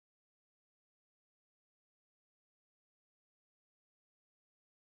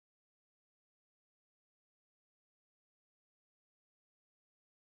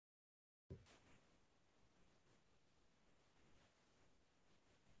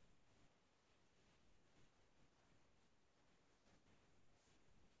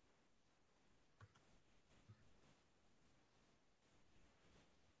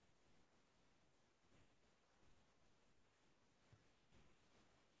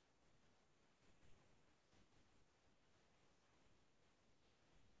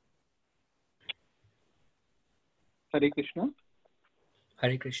Hare Krishna.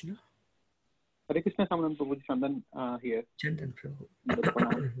 Hare Krishna. Hare Krishna, Samanam Prabhuji, Chandan here. Chandan Prabhu.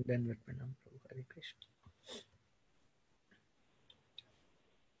 Dandavat Pranam Prabhu. Hare Krishna.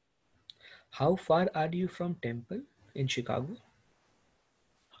 How far are you from temple in Chicago?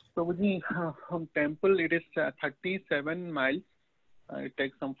 Prabhuji, from temple it is 37 miles. It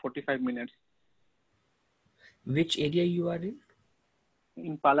takes some 45 minutes. Which area you are in?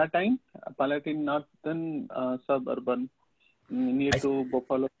 In Palatine, northern suburban, near to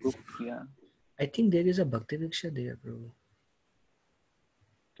Buffalo Brook. Yeah. I think there is a Bhakti Diksha there, Prabhu.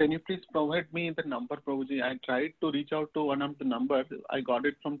 Can you please provide me the number, Prabhuji? I tried to reach out to one of the numbers. I got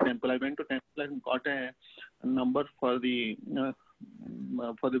it from temple. I went to temple and got a number for the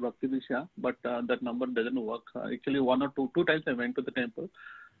Bhakti Diksha, but that number doesn't work. Actually, one or two times I went to the temple,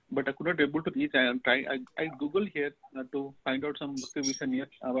 but I could not able to reach. I Google here to find out some Bhakti Diksha near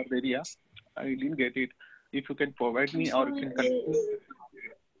our area. I didn't get it. If you can provide me or you can continue.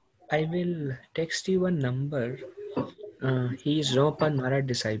 I will text you a number. He is Raupa Nara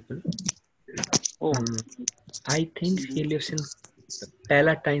disciple. Oh. I think he lives in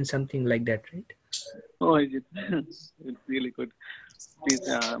Palatine, something like that, right? Oh, is it? It's really good. Please,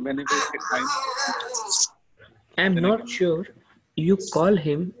 whenever you get time. I'm not sure. You call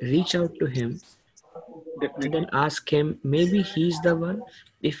him, reach out to him, Definitely. and then ask him. Maybe he's the one.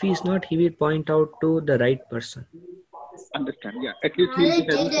 If he's not, he will point out to the right person. Understand? Yeah. At least he'll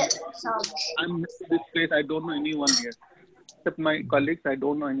be having. I'm new to this place. I don't know anyone here, except my colleagues. I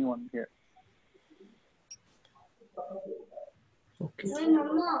don't know anyone here. Okay.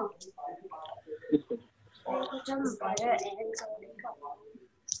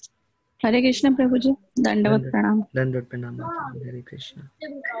 Hare Krishna Prabhuji. Dandavat Pranam. Dandavat Pranam Mataji. Hare Krishna.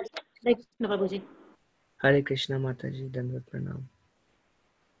 Hare Krishna Prabhuji. Hare Krishna Mataji. Dandavat Pranam.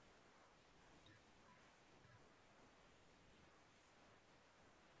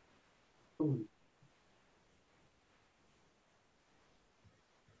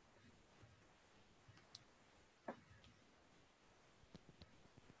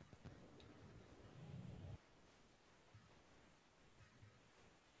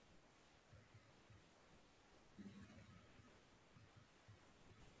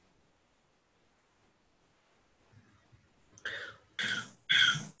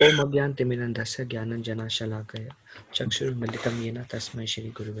 Om Agyantimirandhasya Gyananjana Shalakaya Chakshurmilitam Yena Tasmai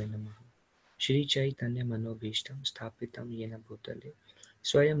Shri Guruve Namaha Shri Chaitanya Manobhishtam Sthapitam Yena Bhutale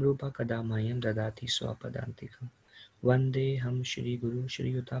Swayam Rupa Kadamayam Dadati Swapadantikam Vande Ham Shri Guru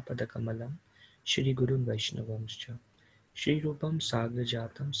Shri Yudapada Kamalam Shri Guru Vaishnavamscha Shri Rupam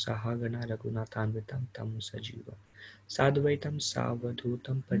Sagrajatam Sahagana Raghunathanvitam Tam Sajivam Sadvaitam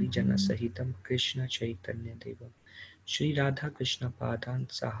Savadhutam Parijana Sahitam Krishna Chaitanya Devam Shri Radha Krishna Padan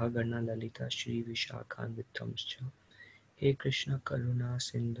Sahagana Lalita Shri Vishakhan Vittamscha He Krishna Karuna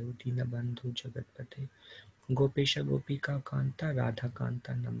Sindhu Dinabandhu Jagatpate Gopesha Gopika Kanta Radha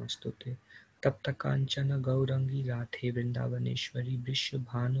Kanta Namastute Tapta Kanchana Gaurangi Radhe Vrindavaneshwari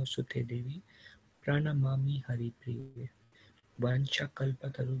Vrishabhanu Sute Devi Pranamami Hari Priye Vancha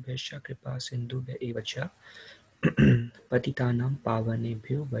Kalpatarubhyascha Kripa Sindhubhya Evacha Patitanam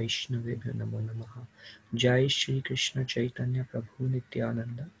Pavanebhyo Vaishnavebhyo Namo Namaha Jai Shri Krishna Chaitanya Prabhu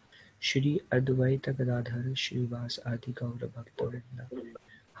Nityananda Shri Advaita Gadadhar Shrivas Adi Gaura Bhaktavinda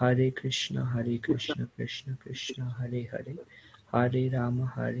Hare Krishna Krishna Krishna Hare Hare Hare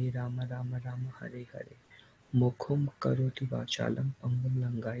Rama Rama Rama Hare Hare Mukhum Karoti Vachalam Pangum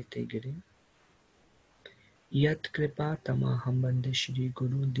Langaite Girim Yat Kripa Tamaham Bande Shri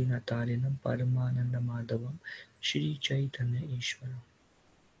Guru Dinatarinam Paramananda Madhavam Shri Chaitanya Ishwaram.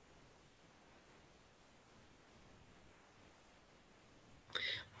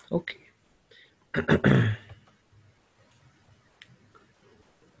 Okay.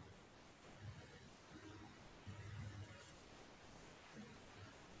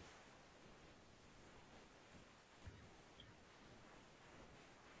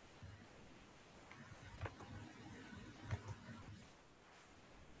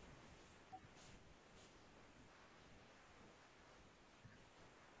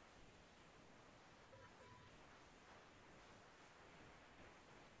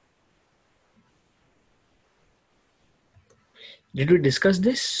 Did we discuss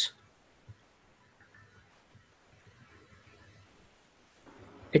this?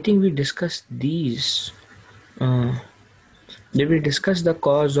 I think we discussed these. Did we discuss the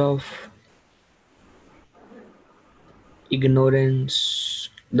cause of ignorance?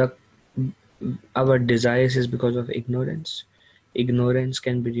 Our desires is because of ignorance. Ignorance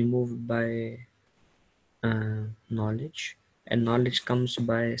can be removed by knowledge, and knowledge comes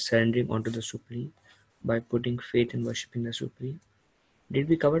by surrendering onto the Supreme. by putting faith and worshipping the Supreme. Did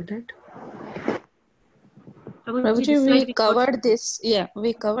we cover that? Prabhuji, Prabhuji, this slide we covered this. Yeah,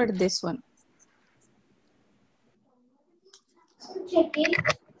 we covered this one.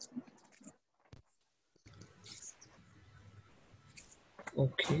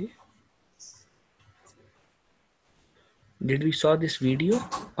 Okay. Did we saw this video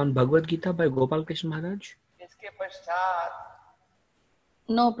on Bhagavad Gita by Gopal Krishna Maharaj?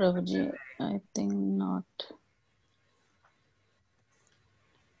 No, Prabhuji, I think not.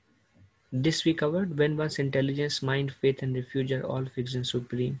 This we covered. When one's intelligence, mind, faith, and refuge are all fixed in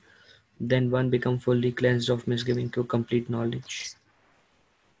Supreme, then one becomes fully cleansed of misgiving through complete knowledge.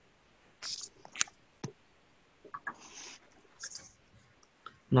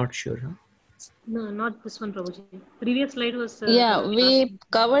 Not sure, huh? No, not this one, Prabhuji. Previous slide was Yeah, the we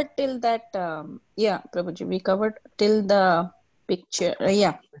covered till that. Yeah, Prabhuji, we covered till the picture.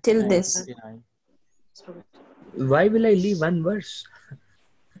 Yeah, till this. Why will I leave one verse?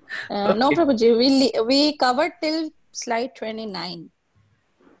 No, Okay. Prabhuji, we covered till slide 29.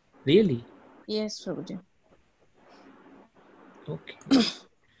 Really? Yes, Prabhuji. Okay.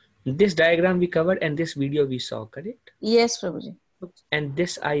 This diagram we covered and this video we saw, correct? Yes, Prabhuji. And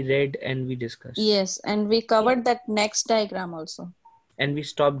this I read and we discussed. Yes, and we covered that next diagram also. And we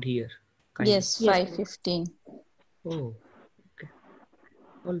stopped here. Yes, Yes, 5:15. Oh, okay.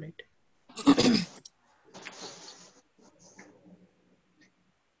 All right.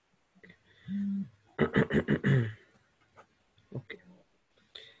 Okay.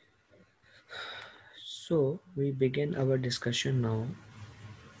 So we begin our discussion now.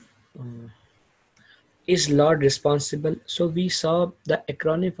 Is Lord responsible? So we saw the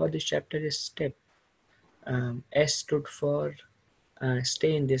acronym for this chapter is STEP. S stood for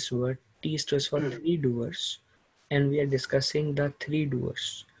stay in this word. T stands for three doers. And we are discussing the three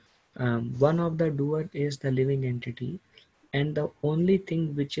doers. One of the doer is the living entity. And the only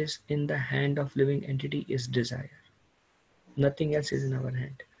thing which is in the hand of living entity is desire. Nothing else is in our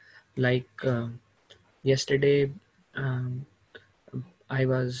hand. Like yesterday, I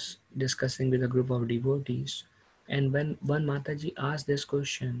was discussing with a group of devotees, and when one Mataji asked this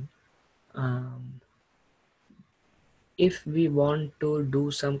question, if we want to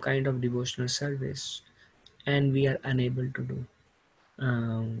do some kind of devotional service and we are unable to do,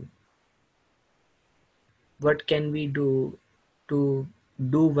 what can we do to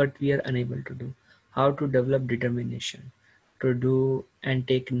do what we are unable to do? How to develop determination to do and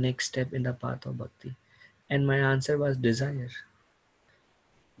take next step in the path of bhakti? And my answer was desire.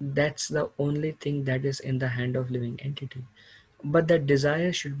 That's the only thing that is in the hand of living entity. But that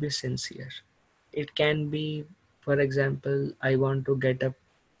desire should be sincere. It can be, for example, I want to get up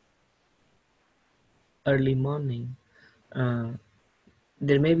early morning. Uh,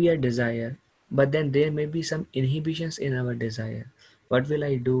 there may be a desire, but then there may be some inhibitions in our desire. What will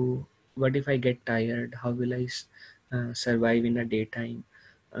I do? What if I get tired? How will I survive in the daytime?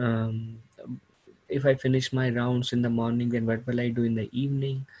 Um, if I finish my rounds in the morning, then what will I do in the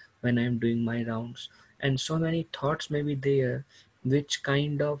evening when I'm doing my rounds? And so many thoughts may be there, which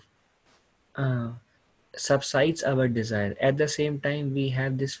kind of uh, subsides our desire. At the same time, we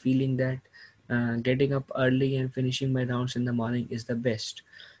have this feeling that getting up early and finishing my rounds in the morning is the best.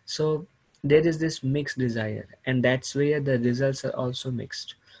 So there is this mixed desire, and that's where the results are also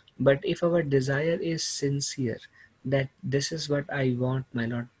mixed. But if our desire is sincere, that this is what I want, my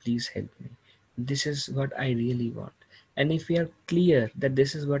Lord, please help me. This is what I really want. And if we are clear that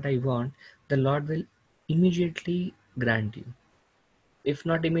this is what I want, the Lord will immediately grant you. If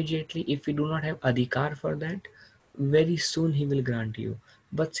not immediately, if we do not have adhikar for that, very soon he will grant you.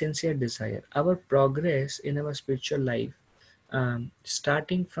 But sincere desire, our progress in our spiritual life,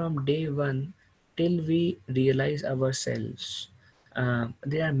 starting from day one till we realize ourselves,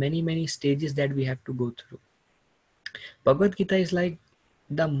 there are many stages that we have to go through. Bhagavad Gita is like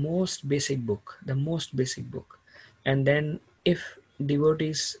the most basic book, and then if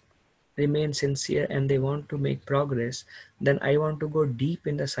devotees remain sincere and they want to make progress, then I want to go deep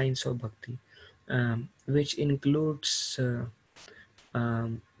in the science of bhakti, which includes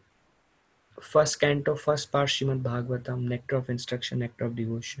first canto, first part Srimad Bhagavatam, nectar of instruction, nectar of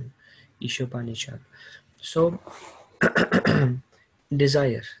devotion, Ishopanishad. So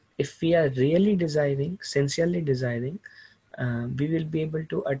desire, if we are really desiring, sincerely desiring, we will be able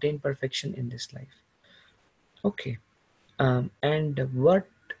to attain perfection in this life. Okay. And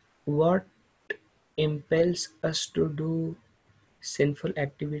what impels us to do sinful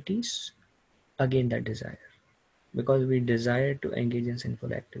activities? Again, that desire, because we desire to engage in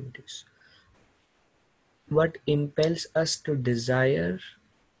sinful activities. What impels us to desire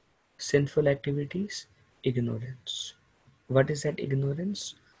sinful activities ignorance. What is that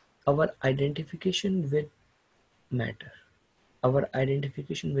ignorance? Our identification with matter, our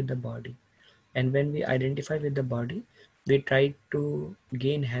identification with the body. And when we identify with the body, we try to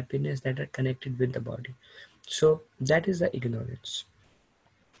gain happiness that are connected with the body. So that is the ignorance.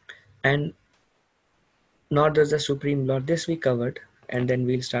 And nor does the Supreme Lord, this we covered, and then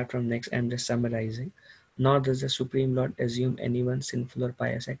we'll start from next. I'm just summarizing. Nor does the Supreme Lord assume anyone's sinful or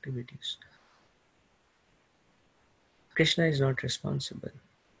pious activities. Krishna is not responsible.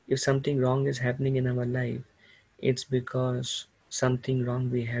 If something wrong is happening in our life, it's because something wrong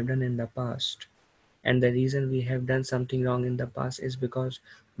we have done in the past. And the reason we have done something wrong in the past is because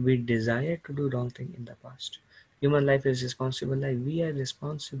we desire to do wrong thing in the past. Human life is responsible life. We are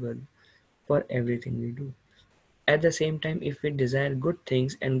responsible for everything we do. At the same time, if we desire good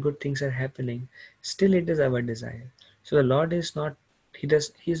things and good things are happening, still it is our desire. So the Lord is not, he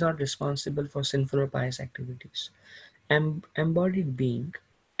is not responsible for sinful or pious activities. Embodied being,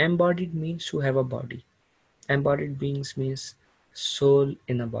 embodied means to have a body. Embodied beings means soul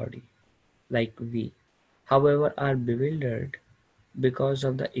in a body, like we. However, are bewildered because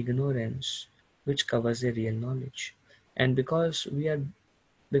of the ignorance which covers the real knowledge. And because we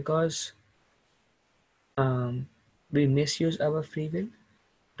misuse our free will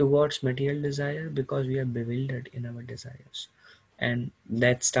towards material desire, because we are bewildered in our desires, and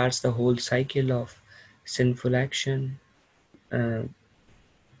that starts the whole cycle of sinful action. uh,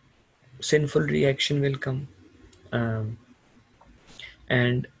 Sinful reaction will come, um,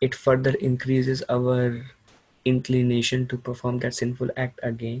 and it further increases our inclination to perform that sinful act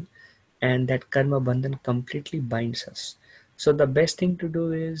again, and that karma bandhan completely binds us. So the best thing to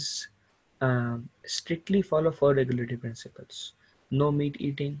do is strictly follow four regulatory principles: no meat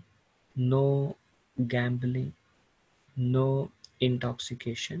eating, no gambling, no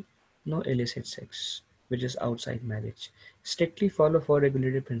intoxication, no illicit sex, which is outside marriage. Strictly follow four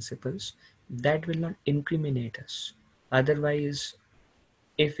regulatory principles that will not incriminate us. Otherwise,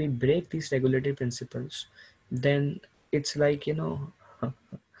 if we break these regulatory principles, then it's like,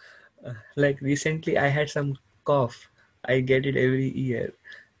 like recently I had some cough. I get it every year,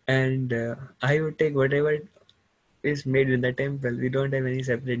 and I would take whatever is made in the temple. We don't have any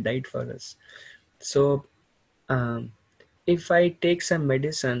separate diet for us. So um, if I take some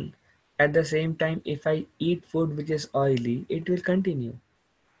medicine, at the same time, if I eat food which is oily, it will continue.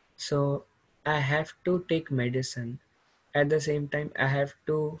 So I have to take medicine. At the same time, I have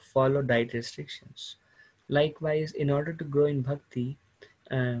to follow diet restrictions. Likewise, in order to grow in bhakti,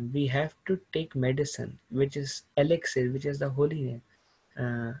 we have to take medicine, which is elixir, which is the holy name.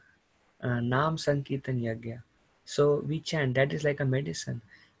 Uh, Naam Sankirtan Yagya. So we chant, that is like a medicine.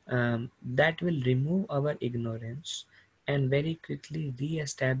 That will remove our ignorance and very quickly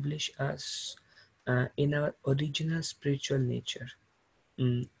re-establish us in our original spiritual nature.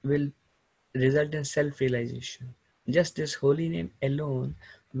 Will result in self-realization. Just this holy name alone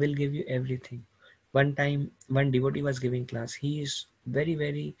will give you everything. One time, one devotee was giving class. He is very,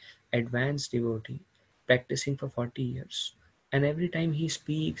 very advanced devotee, practicing for 40 years. And every time he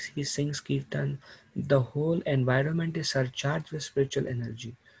speaks, he sings kirtan, the whole environment is surcharged with spiritual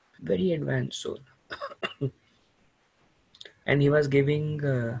energy. Very advanced soul. And he was giving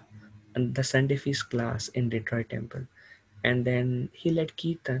the Sunday feast class in Detroit Temple, and then he led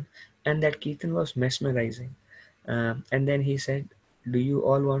kirtan, and that kirtan was mesmerizing. And then he said, "Do you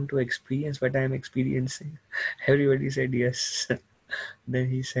all want to experience what I am experiencing?" Everybody said yes. Then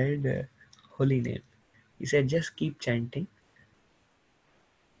he said, "Holy name." He said, "Just keep chanting,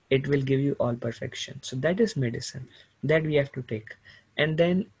 it will give you all perfection." So that is medicine that we have to take. And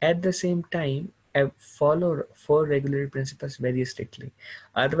then at the same time, follow four regulatory principles very strictly.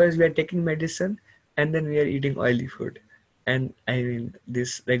 Otherwise, we are taking medicine and then we are eating oily food. And I mean,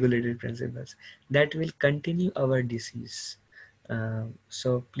 these regulatory principles that will continue our disease.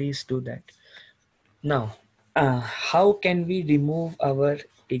 So please do that. Now, how can we remove our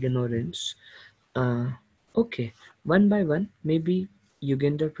ignorance? Uh, okay, one by one, maybe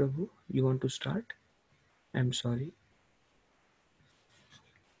Yugender Prabhu, you want to start? I'm sorry.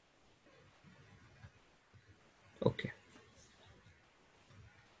 Okay,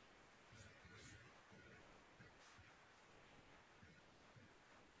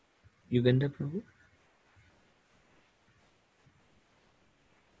 Yugender Prabhu?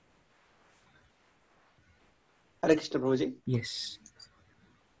 Hare Krishna Prabhuji. Yes.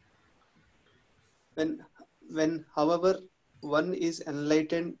 When, however, one is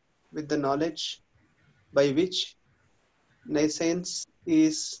enlightened with the knowledge by which nescience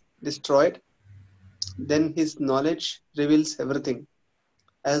is destroyed, then his knowledge reveals everything,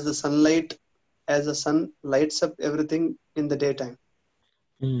 as the sunlight as the sun lights up everything in the daytime.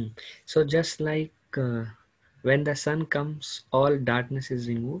 So just like when the sun comes, all darkness is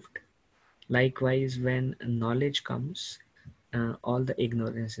removed. Likewise, when knowledge comes, all the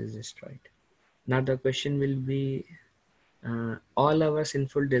ignorance is destroyed. Now the question will be, all our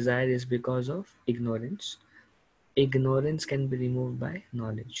sinful desire is because of ignorance. Ignorance can be removed by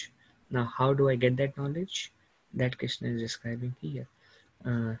knowledge. Now, how do I get that knowledge? That Krishna is describing here.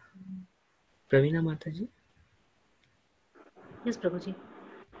 Pravina Mataji? Yes, Prabhuji.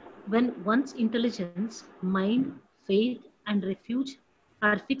 When one's intelligence, mind, faith, and refuge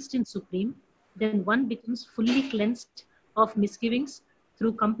are fixed in Supreme, then one becomes fully cleansed of misgivings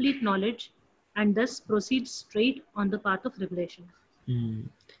through complete knowledge and thus proceeds straight on the path of revelation.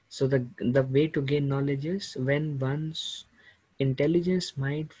 So the way to gain knowledge is when one's intelligence,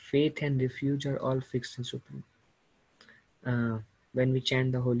 mind, faith, and refuge are all fixed in Supreme. When we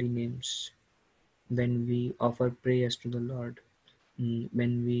chant the holy names, when we offer prayers to the Lord,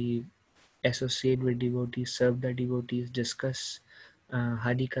 when we associate with devotees, serve the devotees, discuss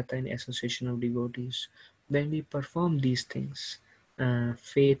Hari Katha in association of devotees, when we perform these things,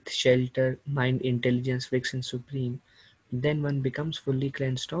 faith, shelter, mind, intelligence, fixed in Supreme, then one becomes fully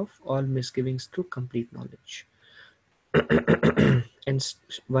cleansed of all misgivings through complete knowledge. And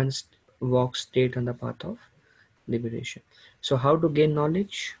one walks straight on the path of liberation. So how to gain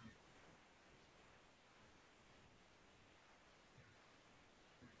knowledge?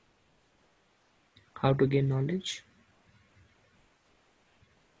 How to gain knowledge?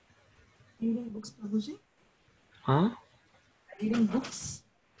 Reading books, Prabhuji. Huh? Reading books.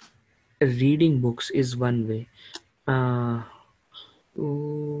 Reading books is one way.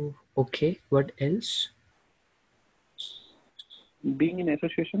 Okay, what else? Being in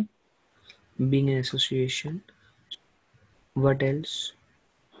association. Being in association. What else?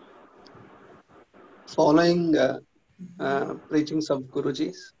 Following preachings of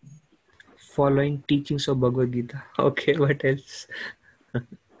Guruji. Following teachings of Bhagavad Gita. Okay, what else?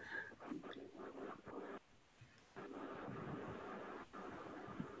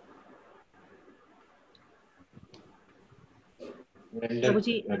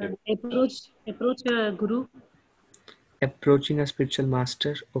 Prabhuji, approach Guru. Approaching a spiritual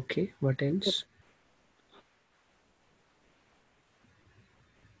master. Okay, what else?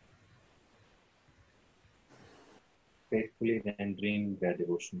 Faithfully rendering their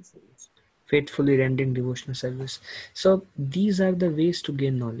devotional service. Faithfully rendering devotional service. So these are the ways to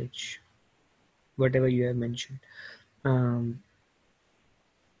gain knowledge, whatever you have mentioned.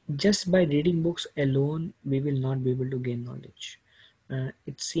 Just by reading books alone, we will not be able to gain knowledge.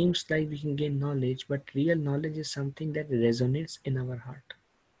 It seems like we can gain knowledge, but real knowledge is something that resonates in our heart.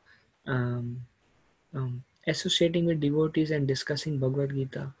 Associating with devotees and discussing Bhagavad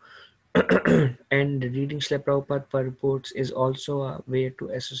Gita and reading Srila Prabhupada purports is also a way to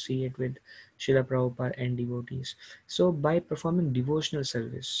associate with Srila Prabhupada and devotees. So by performing devotional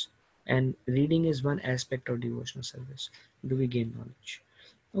service, and reading is one aspect of devotional service, do we gain knowledge?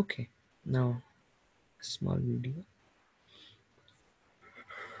 Okay, now a small video.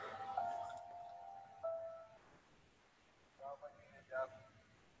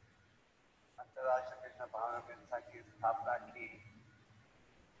 अंतर्राष्ट्रीय कृष्ण भावना संस्था की स्थापना की,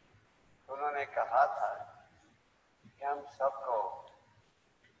 उन्होंने कहा था कि हम सबको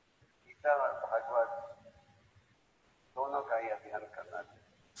गीता और भागवत दोनों का ही अध्ययन करना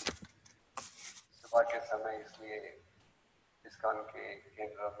चाहिए। सुबह के समय इसलिए इस्कॉन के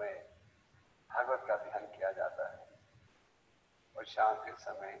केंद्रों में भागवत का अध्ययन किया जाता है और शाम के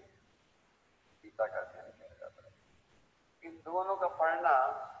समय गीता का अध्ययन किया जाता है। इन दोनों का पढ़ना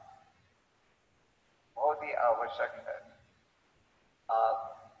बहुत ही आवश्यक है। आप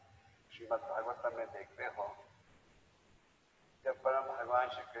श्रीमद् भागवतम में देखते हो, जब परम भगवान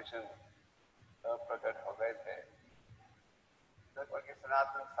श्री कृष्ण प्रकट हो गए थे, तब उनके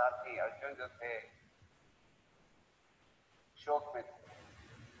सनातन साथी अर्जुन जो थे शोक में थे,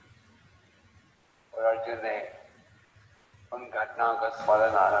 और अर्जुन ने उन घटनाओं का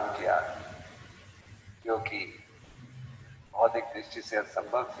स्मरण आरंभ किया जो कि भौतिक दृष्टि से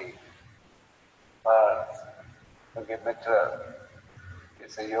असंभव थी, पर उनके मित्र के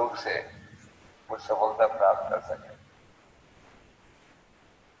सहयोग से वो सफलता प्राप्त कर सके।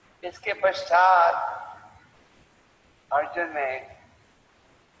 इसके पश्चात अर्जुन ने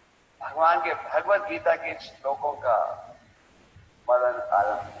भगवान के भगवत गीता के श्लोकों का स्मरण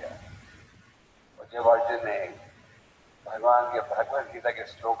आरंभ किया, और जब अर्जुन ने भगवान के भगवत गीता के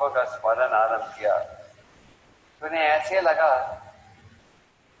श्लोकों का स्मरण आरंभ किया, तो उन्हें ऐसे लगा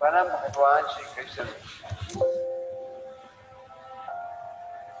परम भगवान Shri Krishna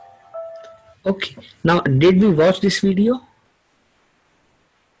Okay. Now, did we watch this video?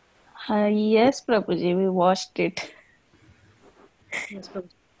 Yes, Prabhuji, we watched it. Yes, Prabhuji.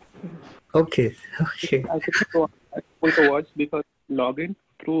 Okay. Okay. I couldn't able to watch because login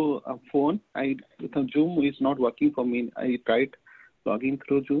through a phone. The Zoom is not working for me. I tried logging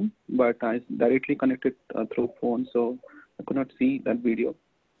through Zoom, but I directly connected through phone, so I could not see that video.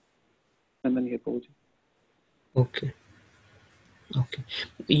 And then here, Prabhuji. Okay. Okay.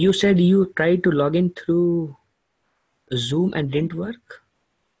 You said you tried to log in through Zoom and didn't work?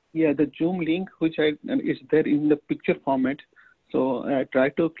 Yeah, the Zoom link which is there in the picture format. So I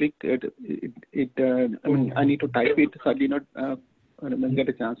tried to click it. I mean, I need to type it. So I did not get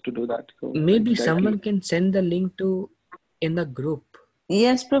a chance to do that. So Maybe directly. someone can send the link to in the group.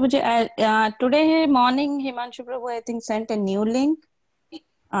 Yes, Prabhuji. Today morning, Himanshu Prabhu, I think, sent a new link.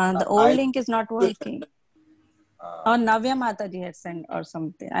 The old link is not working. Or Navya Mataji had sent or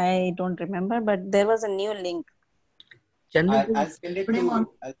something. I don't remember, but there was a new link. Chandan, I'll send it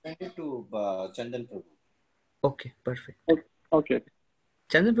to Chandan Prabhu. okay, perfect. Okay.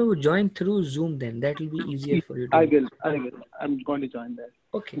 Chandan Prabhu, join through Zoom then. That will be easier for you to. I will. I'm going to join that.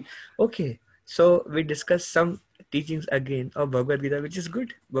 Okay. Okay. So we discussed some teachings again of Bhagavad Gita, which is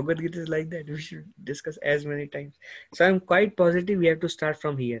good. Bhagavad Gita is like that. We should discuss as many times. So I'm quite positive we have to start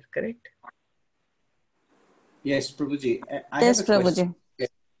from here, correct? Yes, Prabhuji. I Yes, have a question. Prabhuji.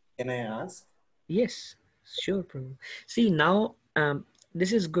 Can I ask? Yes, sure, Prabhu. See, now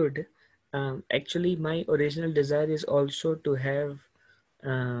this is good. Actually, my original desire is also to have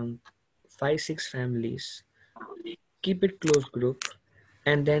 5, 6 families, keep it close group,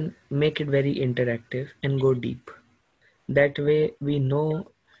 and then make it very interactive and go deep. That way, we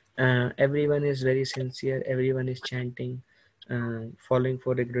know everyone is very sincere, everyone is chanting, following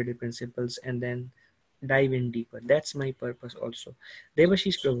for regulatory principles, and then dive in deeper. That's my purpose also.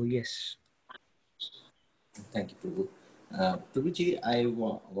 Devashish Prabhu, yes. Thank you, Prabhu. Prabhuji, I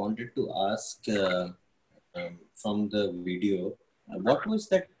wanted to ask from the video, what was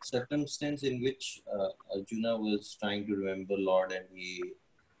that circumstance in which Arjuna was trying to remember Lord and he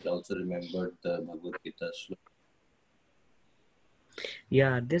also remembered the Bhagavad Gita shloka?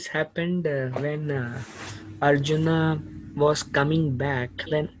 Yeah, this happened when Arjuna was coming back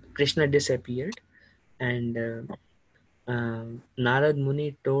when Krishna disappeared, and Narad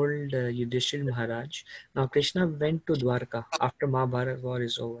Muni told Yudhishthir Maharaj. Now Krishna went to Dwarka after Mahabharata war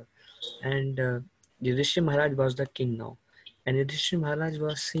is over, and Yudhishthir Maharaj was the king now, and Yudhishthir Maharaj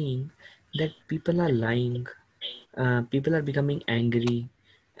was seeing that people are lying, people are becoming angry,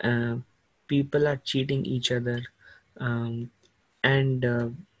 uh, people are cheating each other, um,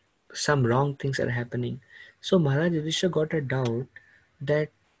 and some wrong things are happening. So Maharaj Yudhishthira got a doubt that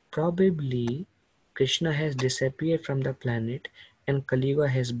probably Krishna has disappeared from the planet and Kali Yuga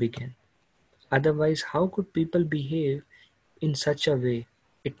has begun. Otherwise, how could people behave in such a way?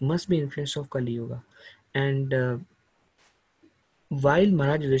 It must be influence of Kali Yuga. And while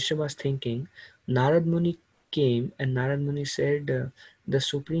Maharaj Yudhishthira was thinking, Narad Muni came and Narad Muni said, the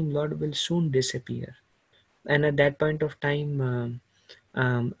Supreme Lord will soon disappear. And at that point of time,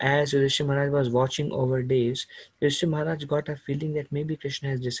 as Yudhishthira Maharaj was watching over days, Yudhishthira Maharaj got a feeling that maybe Krishna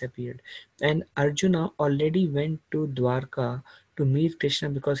has disappeared. And Arjuna already went to Dwarka to meet Krishna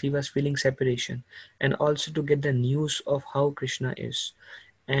because he was feeling separation and also to get the news of how Krishna is.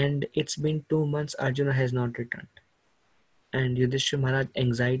 And it's been 2 months, Arjuna has not returned. And Yudhishthira Maharaj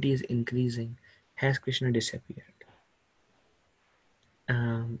anxiety is increasing. Has Krishna disappeared?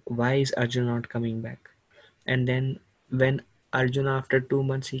 Why is Arjuna not coming back? And then when Arjuna after 2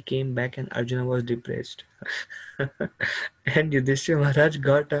 months he came back and Arjuna was depressed. And Yudhishthira Maharaj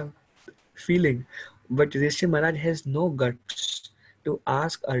got a feeling, but Yudhishthira Maharaj has no guts to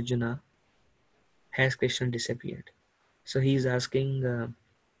ask Arjuna, has Krishna disappeared? So he is asking,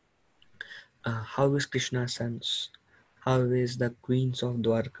 how is Krishna's sons? How is the queens of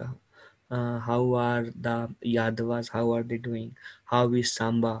Dwarka? How are the Yadavas? How are they doing? How is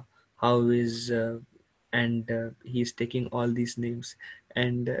Samba? How is and he's taking all these names,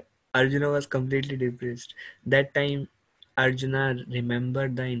 and Arjuna was completely depressed. That time Arjuna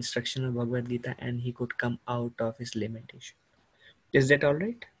remembered the instruction of Bhagavad Gita and he could come out of his lamentation. Is that all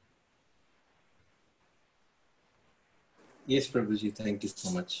right? Yes, Prabhuji, thank you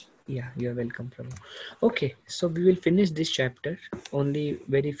so much. Yeah, you're welcome, Prabhu. Okay, so we will finish this chapter. Only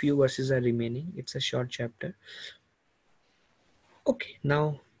very few verses are remaining. It's a short chapter. Okay,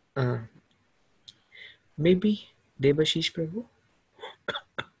 now maybe Devashish Prabhu.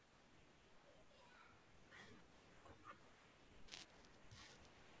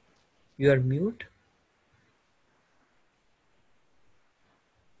 You are mute.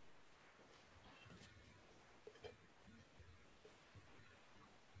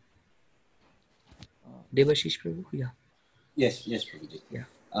 Devashish Prabhu, yeah. Yes, Prabhuji. Yeah.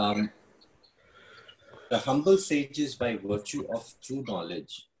 The humble sages, by virtue of true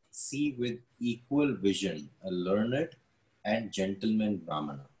knowledge, see with equal vision a learned and gentleman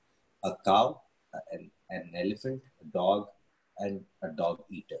Brahmana, a cow, an elephant, a dog, and a dog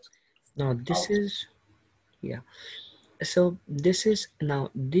eater. Now this is, yeah. So this is, now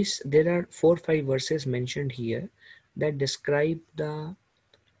this, there are 4 or 5 verses mentioned here that describe the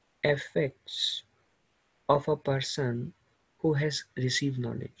effects of a person who has received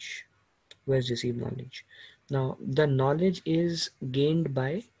knowledge. Now the knowledge is gained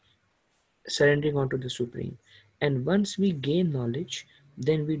by surrendering onto the Supreme, and once we gain knowledge,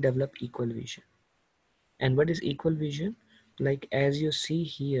 then we develop equal vision. And what is equal vision? Like as you see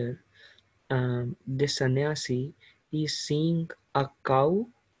here, this sannyasi, he is seeing a cow,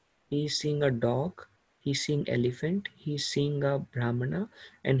 he is seeing a dog, he's seeing elephant, he's seeing a brahmana,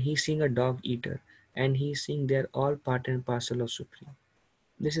 and he's seeing a dog eater, and he's seeing they're all part and parcel of Supreme.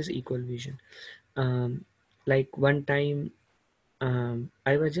 This is equal vision. Like one time,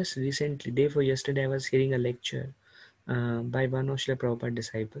 I was just recently, day before yesterday, I was hearing a lecture by one of Srila Prabhupada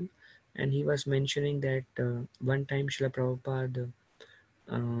disciple, and he was mentioning that one time Srila Prabhupada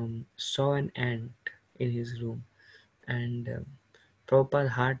saw an ant in his room, and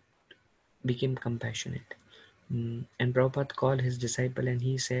Prabhupada's heart became compassionate. And Prabhupada called his disciple and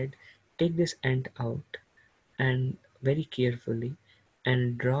he said, take this ant out and very carefully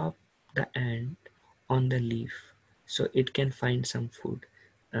and drop the ant on the leaf so it can find some food.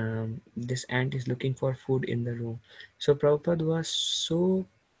 This ant is looking for food in the room. So Prabhupada was so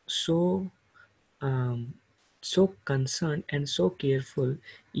um, so concerned and so careful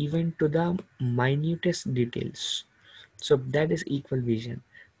even to the minutest details. So that is equal vision.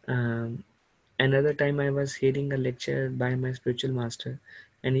 Another time I was hearing a lecture by my spiritual master,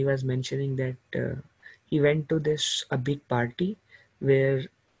 and he was mentioning that he went to this a big party where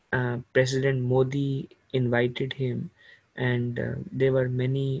President Modi invited him, and there were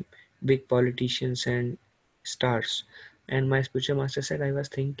many big politicians and stars. And my spiritual master said, I was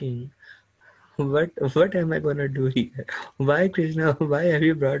thinking, what am I gonna do here? Why, Krishna? Why have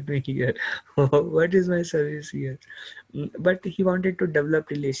you brought me here? What is my service here? But he wanted to develop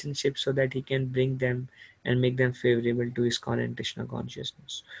relationships so that he can bring them and make them favorable to ISKCON and Krishna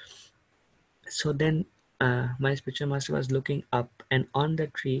consciousness. So then my spiritual master was looking up, and on the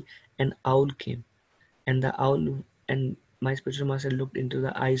tree an owl came, and the owl, and my spiritual master looked into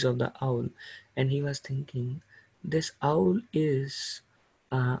the eyes of the owl, and he was thinking, this owl is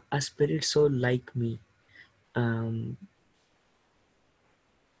a spirit soul like me.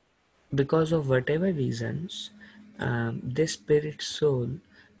 Because of whatever reasons, this spirit soul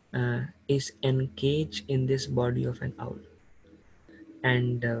is engaged in this body of an owl.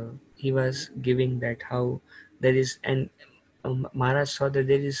 And he was giving that how there is, and Maharaj saw that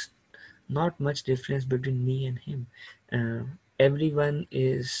there is not much difference between me and him. Everyone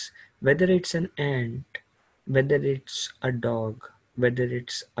is, whether it's an ant, whether it's a dog, whether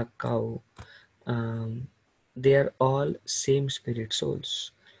it's a cow, they are all same spirit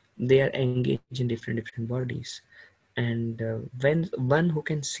souls. They are engaged in different bodies, and when one who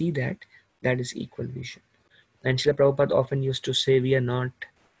can see that, that is equal vision. And Srila Prabhupada often used to say, we are not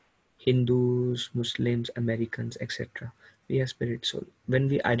Hindus, Muslims, Americans, etc. We are spirit soul. When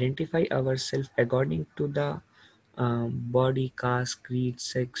we identify ourselves according to the body, caste, creed,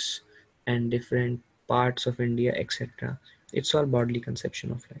 sex, and different parts of India, etc., it's all bodily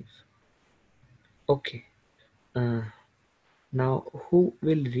conception of life. Okay. Now, who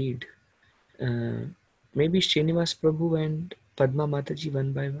will read? Maybe Srinivas Prabhu and Padma Mataji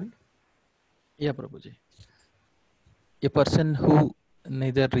one by one? Yeah, Prabhuji. A person who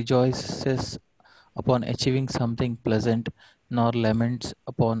neither rejoices upon achieving something pleasant nor laments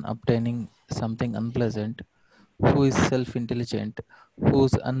upon obtaining something unpleasant, who is self-intelligent, who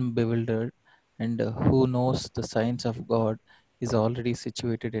is unbewildered, and who knows the signs of God, is already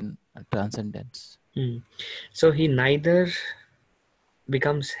situated in transcendence. So he neither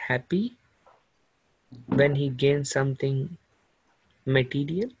becomes happy when he gains something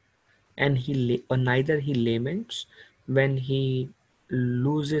material, and or neither he laments when he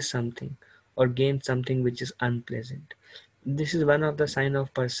loses something or gains something which is unpleasant. This is one of the sign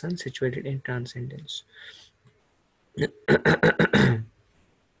of person situated in transcendence.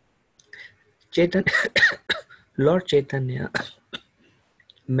 Lord Chaitanya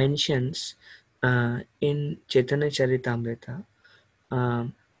mentions in Chaitanya Charitamrita,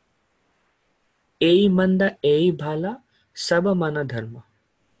 ei manda ei bhala sab mana dharma.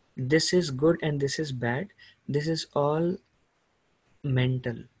 This is good and this is bad. This is all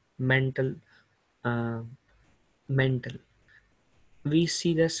mental mental. We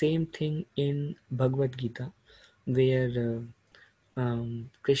see the same thing in Bhagavad Gita, where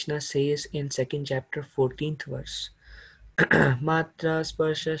Krishna says in second chapter, 14th verse, Matra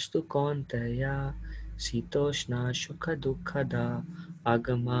sparshastu kauntaya sitoshna sukha dukkada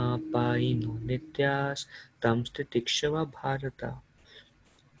agama paino nityas tamstitikshava bharata.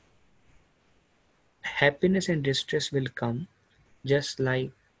 Happiness and distress will come just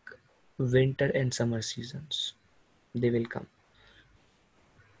like winter and summer seasons. They will come.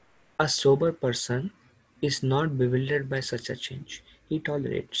 A sober person is not bewildered by such a change. He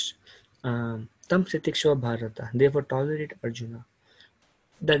tolerates. Tam Sitikshva Bharata. Therefore, tolerate Arjuna.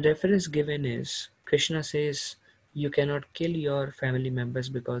 The reference given is Krishna says, you cannot kill your family members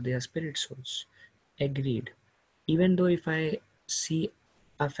because they are spirit souls. Agreed. Even though if I see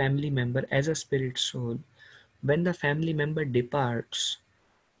a family member as a spirit soul, when the family member departs,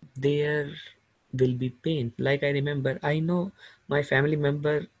 there will be pain. Like I remember, I know my family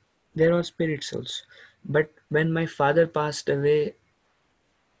member, they're all spirit souls. But when my father passed away,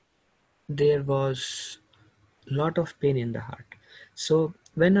 there was lot of pain in the heart. So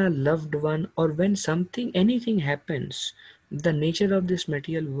when a loved one or when something, anything happens, the nature of this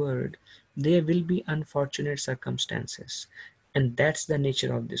material world, there will be unfortunate circumstances. And that's the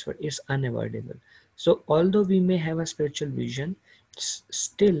nature of this world. It's unavoidable. So although we may have a spiritual vision,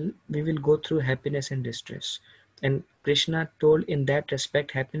 still we will go through happiness and distress. And Krishna told in that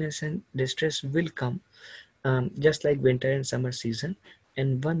respect, happiness and distress will come, just like winter and summer season,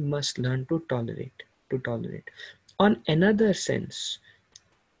 and one must learn to tolerate. On another sense,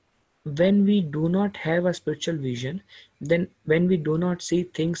 when we do not have a spiritual vision, then when we do not see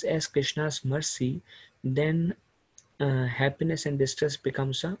things as Krishna's mercy, then happiness and distress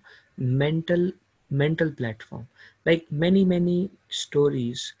becomes a mental platform. Like many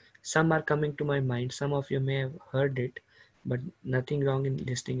stories, some are coming to my mind, some of you may have heard it, but nothing wrong in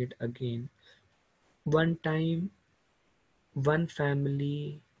listening it again. One time, one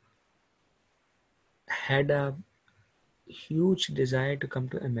family had a huge desire to come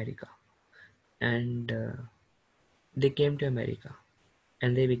to America, and they came to America,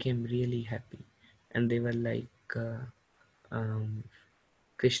 and they became really happy, and they were like, um,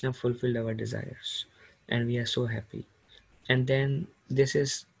 Krishna fulfilled our desires, and we are so happy. And then this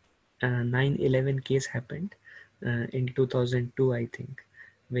is 9/11 case happened in 2002, I think,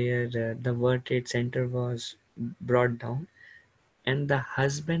 where the World Trade Center was brought down, and the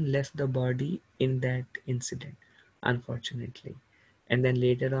husband left the body in that incident, unfortunately. And then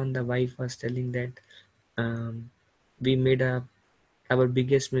later on, the wife was telling that um, we made our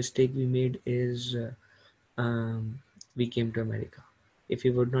biggest mistake we made is we came to America. If we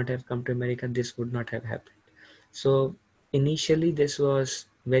would not have come to America, this would not have happened. So initially this was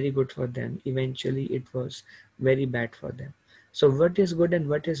very good for them. Eventually it was very bad for them. So what is good and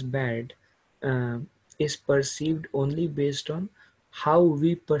what is bad is perceived only based on how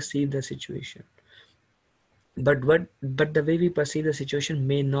we perceive the situation. But the way we perceive the situation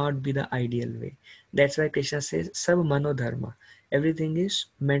may not be the ideal way. That's why Krishna says sab mano dharma. Everything is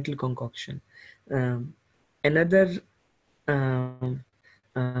mental concoction. Um, another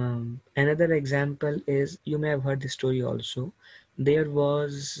another example is, you may have heard the story also. There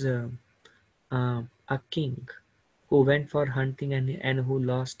was a king who went for hunting and who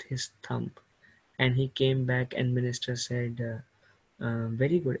lost his thumb, and he came back and minister said,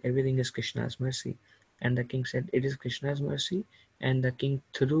 very good, everything is Krishna's mercy. And the king said, it is Krishna's mercy, and the king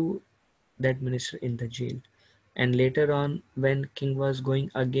threw that minister in the jail. And later on, when king was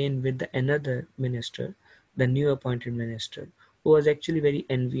going again with the another minister, the new appointed minister, who was actually very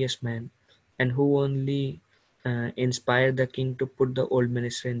envious man, and who only inspired the king to put the old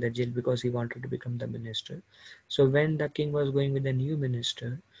minister in the jail because he wanted to become the minister. So when the king was going with the new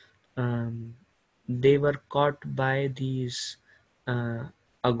minister, um, they were caught by these uh,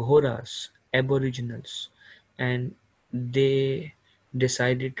 aghoras, aboriginals, and they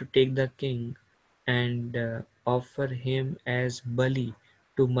decided to take the king and offer him as Bali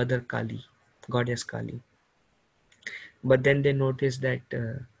to Mother Kali, goddess Kali. But then they noticed that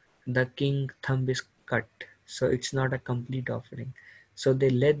the king thumb is cut, so it's not a complete offering. So they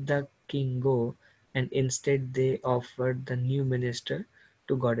let the king go, and instead they offered the new minister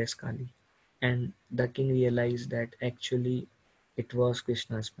to goddess Kali. And the king realized that actually it was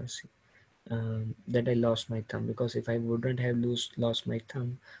Krishna's mercy, that I lost my thumb, because if I wouldn't have lost my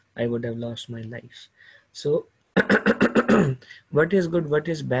thumb, I would have lost my life. So what is good, what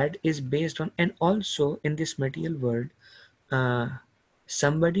is bad is based on, and also in this material world,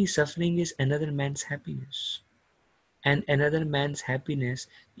 somebody suffering is another man's happiness. and another man's happiness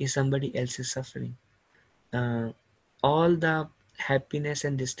is somebody else's suffering. uh, all the happiness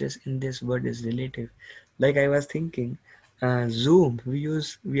and distress in this world is relative. Like I was thinking, Zoom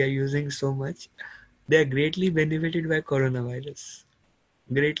we are using so much. They are greatly benefited by coronavirus.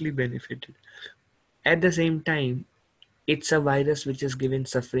 Greatly benefited. At the same time, it's a virus which is giving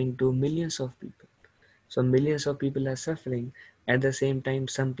suffering to millions of people. So millions of people are suffering. At the same time,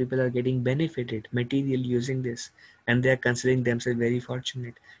 some people are getting benefited material using this, and they are considering themselves very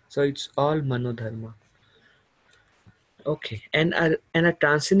fortunate. So it's all manodharma. Okay, and a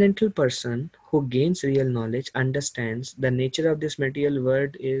transcendental person who gains real knowledge understands the nature of this material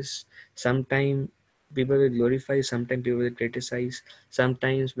world is sometime people will glorify, sometimes people will criticize,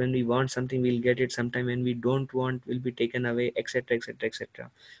 sometimes when we want something we'll get it, sometimes when we don't want will be taken away, etc., etc.,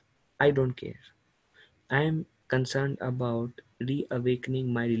 etc. I don't care. I am concerned about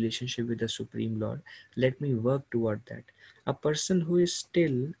reawakening my relationship with the Supreme Lord. Let me work toward that. A person who is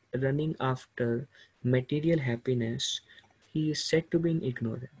still running after material happiness, he is said to be in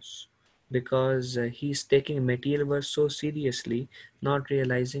ignorance because he is taking material worth so seriously, not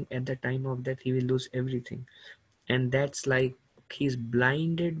realizing at the time of death he will lose everything. And that's like he's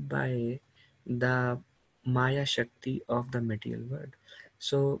blinded by the Maya Shakti of the material world.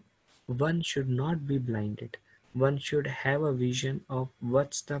 So one should not be blinded. One should have a vision of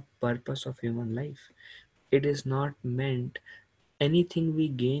what's the purpose of human life. It is not meant anything we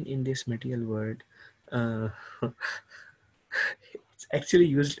gain in this material world. Uh, it's actually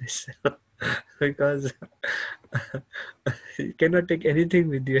useless because you cannot take anything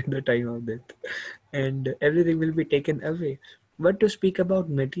with you at the time of death, and everything will be taken away. But to speak about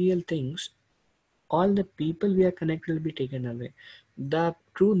material things, all the people we are connected will be taken away. The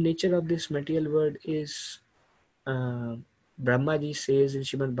true nature of this material world is, uh, Brahmaji says in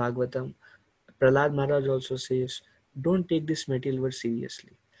Shrimad Bhagavatam, Prahlad Maharaj also says, don't take this material world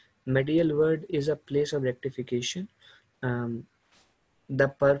seriously. Material world is a place of rectification. Um,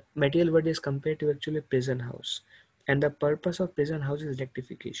 the material world is compared to actually a prison house, and the purpose of prison house is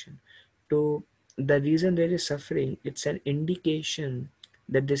rectification. To the reason there is suffering, it's an indication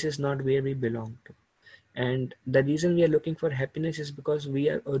that this is not where we belong to, and the reason we are looking for happiness is because we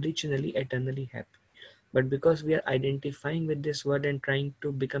are originally eternally happy, but because we are identifying with this word and trying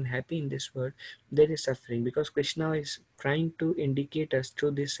to become happy in this world, there is suffering, because Krishna is trying to indicate us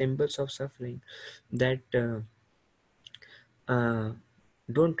through these symbols of suffering that uh,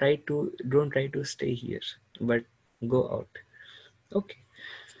 don't try to stay here, but go out. Okay,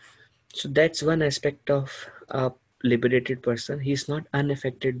 so that's one aspect of a liberated person. He's not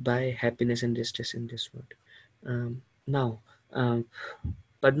unaffected by happiness and distress in this world. Now,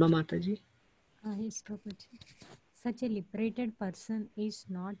 Padma Mataji. Yes, Prabhuji. Such a liberated person is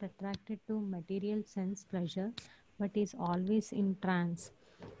not attracted to material sense pleasure, but is always in trance,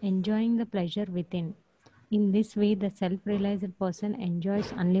 enjoying the pleasure within. In this way, the self-realized person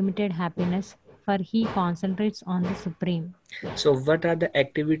enjoys unlimited happiness, for he concentrates on the Supreme. So what are the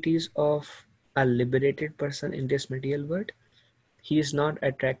activities of a liberated person in this material world? He is not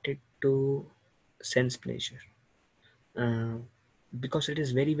attracted to sense pleasure, uh, because it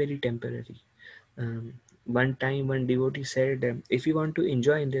is very, very temporary. One time one devotee said, if you want to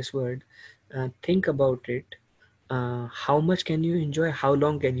enjoy in this world, think about it. How much can you enjoy? How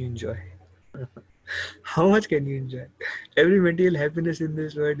long can you enjoy? How much can you enjoy? Every material happiness in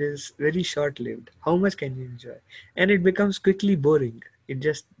this world is very short lived. How much can you enjoy? And it becomes quickly boring. It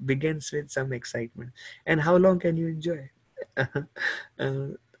just begins with some excitement. And how long can you enjoy? uh,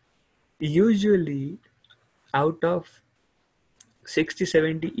 Usually, out of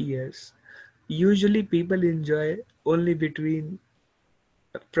 60-70 years, usually people enjoy only between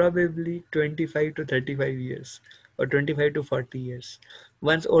probably 25 to 35 years, or 25 to 40 years.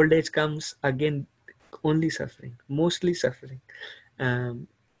 Once old age comes, again only suffering, mostly suffering. um,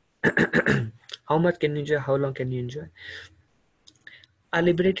 how much can you enjoy? How long can you enjoy? A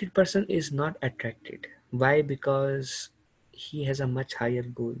liberated person is not attracted. Why? Because he has a much higher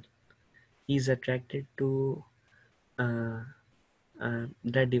goal. He is attracted to uh,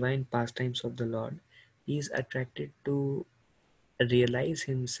 the divine pastimes of the Lord. He is attracted to realize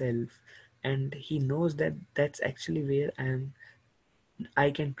himself, and he knows that that's actually where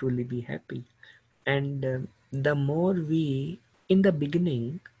I can truly be happy. And the more we, in the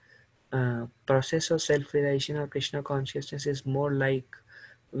beginning, process of self-realization or Krishna consciousness is more like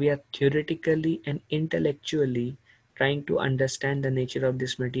we are theoretically and intellectually trying to understand the nature of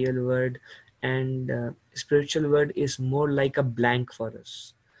this material world, and spiritual world is more like a blank for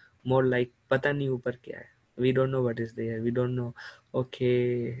us, more like pata nahi upar kya hai. We don't know what is there. We don't know,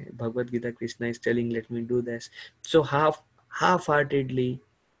 okay, Bhagavad Gita, Krishna is telling, let me do this. So half-heartedly,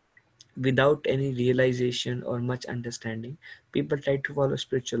 without any realization or much understanding, people try to follow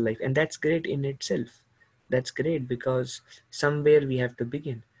spiritual life, and that's great in itself. That's great, because somewhere we have to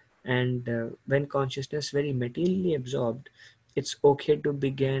begin. And when consciousness very materially absorbed, it's okay to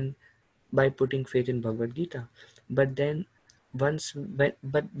begin by putting faith in Bhagavad Gita. But then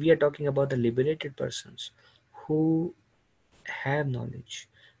but we are talking about the liberated persons who have knowledge.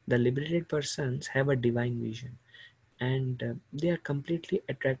 The liberated persons have a divine vision, and they are completely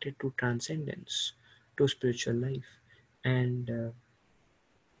attracted to transcendence, to spiritual life, and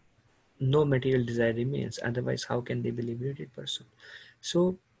no material desire remains. Otherwise, how can they be liberated person?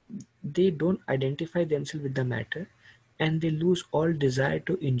 So they don't identify themselves with the matter, and they lose all desire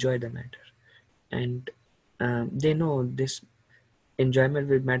to enjoy the matter. And they know this enjoyment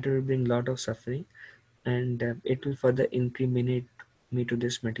with matter will bring lot of suffering, and it will further incriminate me to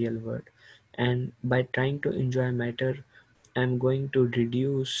this material world. And by trying to enjoy matter, I'm going to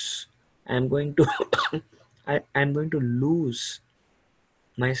reduce, I'm going to I'm going to lose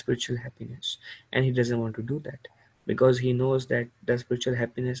my spiritual happiness. And he doesn't want to do that, because he knows that the spiritual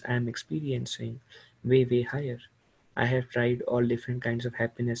happiness I am experiencing way higher. I have tried all different kinds of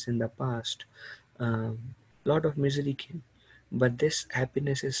happiness in the past. Lot of misery came, but this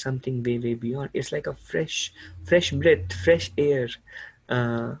happiness is something way beyond. It's like a fresh breath, fresh air.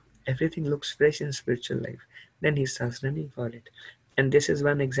 uh, Everything looks fresh in spiritual life. Then he starts running for it. And this is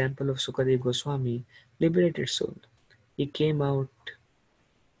one example of Sukadev Goswami, liberated soul. He came out,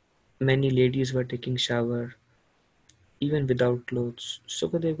 many ladies were taking shower even without clothes.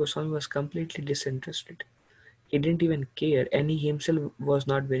 Sukadev Goswami was completely disinterested. He didn't even care, and he himself was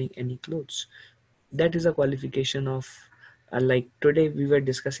not wearing any clothes. That is a qualification of, like today we were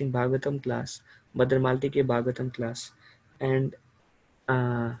discussing Bhagavatam class, Mother Malti ke Bhagavatam class, and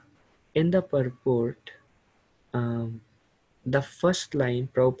uh, in the purport, um, the first line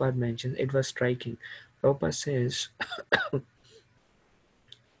Prabhupada mentions, it was striking. Prabhupada says,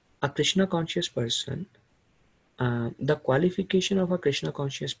 a Krishna conscious person, the qualification of a Krishna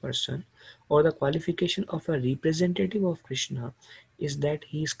conscious person, or the qualification of a representative of Krishna, is that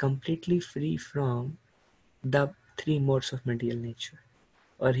he is completely free from the three modes of material nature,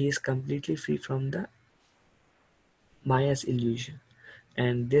 or he is completely free from the Maya's illusion.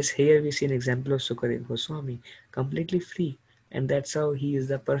 And this here we see an example of Sukadev Goswami, completely free, and that's how he is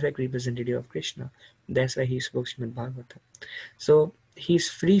the perfect representative of Krishna. That's why he spoke Srimad Bhagavatam. So he's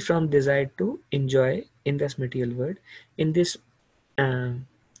free from desire to enjoy in this material world, in this,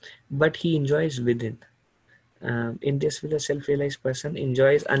 but he enjoys within. In this way, the self-realized person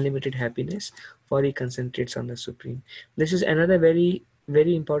enjoys unlimited happiness, for he concentrates on the Supreme. This is another very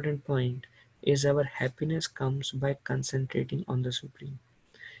important point, is our happiness comes by concentrating on the Supreme.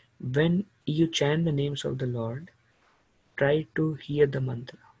 When you chant the names of the Lord, try to hear the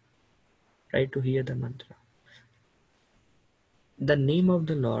mantra. Try to hear the mantra. The name of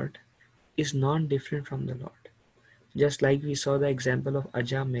the Lord is not different from the Lord. Just like we saw the example of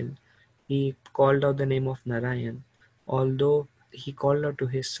Ajamil, he called out the name of Narayan. Although he called out to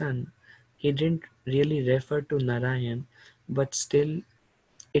his son, he didn't really refer to Narayan, but still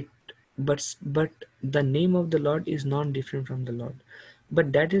it but the name of the Lord is not different from the Lord.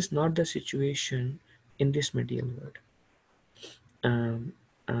 But that is not the situation in this material world. Um,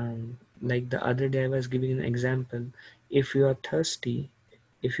 like the other day I was giving an example. If you are thirsty,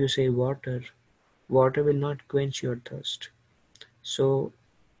 if you say water, water will not quench your thirst. So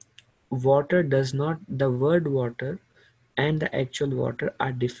water does not, the word water and the actual water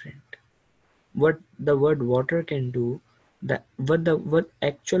are different. What the word water can do, what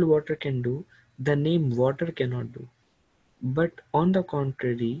actual water can do, the name water cannot do. But on the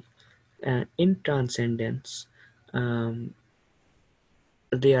contrary, in transcendence,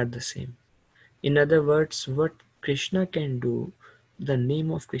 they are the same. In other words, what Krishna can do, the name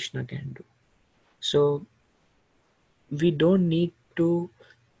of Krishna can do. So we don't need to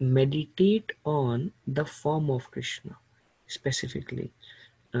meditate on the form of Krishna specifically,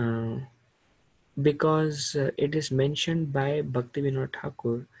 uh, because it is mentioned by Bhaktivinoda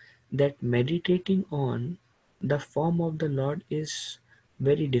Thakur that meditating on the form of the Lord is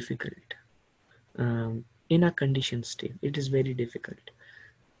very difficult. In a conditioned state, it is very difficult.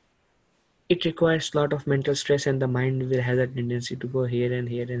 It requires a lot of mental stress, and the mind will have a tendency to go here and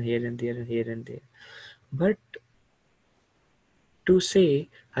here and here and there and here and there. But to say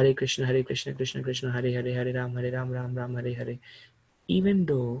Hare Krishna, Krishna Krishna, Hare Hare, Hare Ram, Ram Ram, Hare Hare, even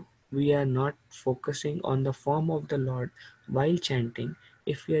though we are not focusing on the form of the Lord while chanting,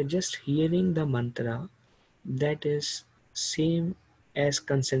 if we are just hearing the mantra, that is same as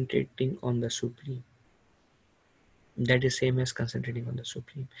concentrating on the Supreme. That is same as concentrating on the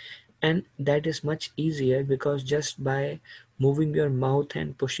Supreme. And that is much easier because just by moving your mouth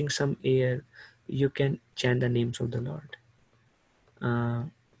and pushing some air, you can chant the names of the Lord.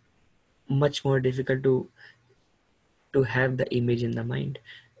 Much more difficult to have the image in the mind.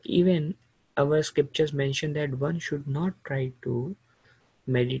 Even our scriptures mention that one should not try to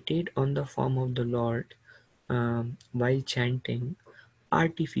meditate on the form of the Lord while chanting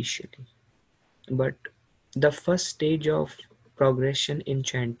artificially. But the first stage of progression in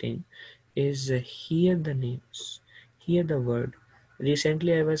chanting is hear the names, hear the word.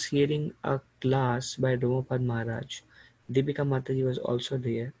 Recently, I was hearing a class by Romapad Maharaj. Deepika Mataji was also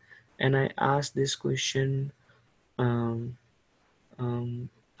there, and I asked this question: um,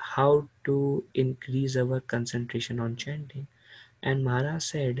 how to increase our concentration on chanting? And Maharaj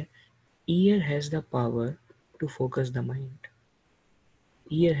said, ear has the power to focus the mind.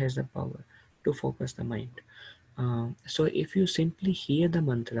 Ear has the power to focus the mind. So if you simply hear the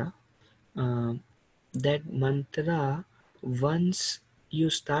mantra, um, that mantra, once you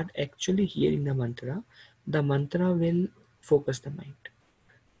start actually hearing the mantra will focus the mind.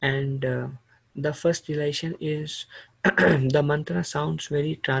 And the first realization is the mantra sounds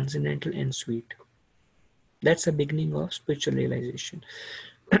very transcendental and sweet. That's the beginning of spiritual realization.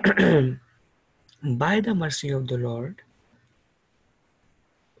 By the mercy of the Lord,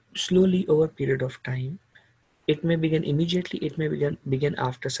 slowly over a period of time, it may begin immediately, it may begin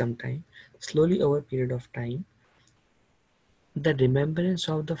after some time, slowly over a period of time, the remembrance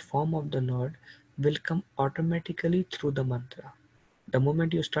of the form of the Lord will come automatically through the mantra. The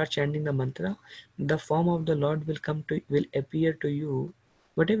moment you start chanting the mantra, the form of the Lord will appear to you,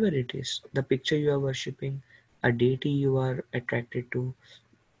 whatever it is, the picture you are worshipping, a deity you are attracted to,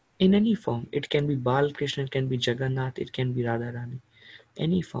 in any form. It can be Bal Krishna, it can be Jagannath, it can be Radharani.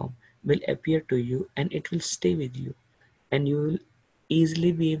 Any form will appear to you and it will stay with you, and you will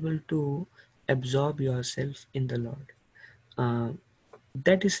easily be able to absorb yourself in the Lord. Uh,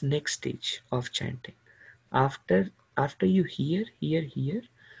 that is next stage of chanting. After you hear,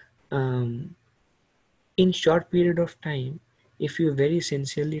 um, in short period of time, if you very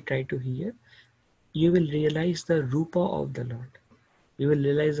sincerely try to hear, you will realize the rupa of the Lord. You will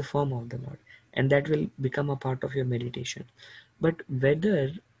realize the form of the Lord, and that will become a part of your meditation. But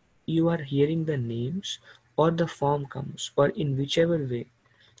whether you are hearing the names or the form comes, or in whichever way,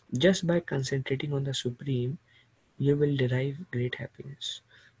 just by concentrating on the Supreme, you will derive great happiness.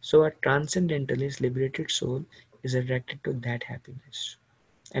 So a transcendentalist liberated soul is attracted to that happiness.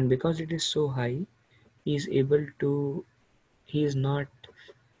 And because it is so high, he is able to, he is not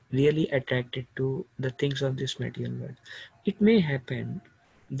really attracted to the things of this material world. It may happen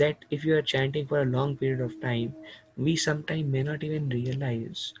that if you are chanting for a long period of time, we sometimes may not even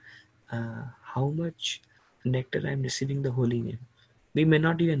realize how much nectar I am receiving the holy name. We may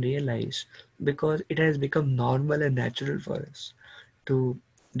not even realize because it has become normal and natural for us to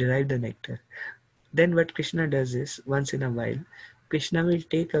derive the nectar. Then what Krishna does is, once in a while, Krishna will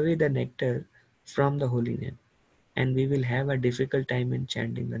take away the nectar from the holy name, and we will have a difficult time in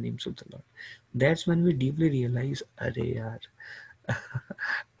chanting the names of the Lord. That's when we deeply realize, Are yaar.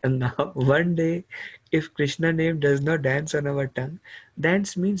 And now, one day, if Krishna name does not dance on our tongue,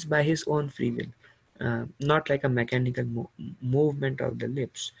 dance means by his own free will, not like a mechanical movement of the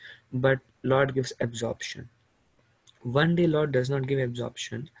lips, but Lord gives absorption. One day, Lord does not give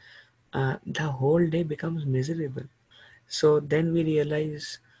absorption, the whole day becomes miserable. So then we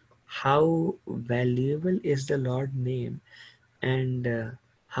realize how valuable is the Lord name, and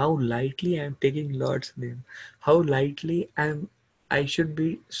how lightly I'm taking Lord's name, how lightly I should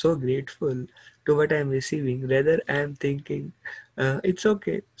be so grateful to what I'm receiving. Rather, I'm thinking, it's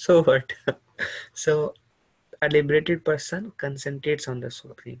okay, so what? So a liberated person concentrates on the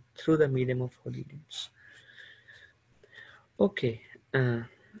Supreme through the medium of holy names. Okay, now,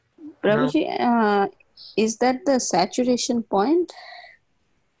 Prabhuji, is that the saturation point?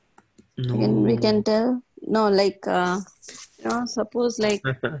 We no. can tell. No, like suppose like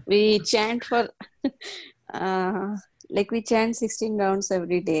we chant for like we chant 16 rounds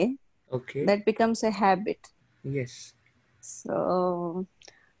every day. Okay, That becomes a habit. yes. So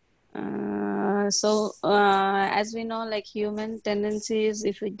as we know, like human tendencies,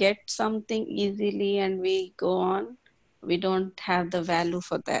 if we get something easily and we go on, we don't have the value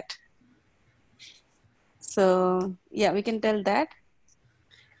for that. So yeah, we can tell that.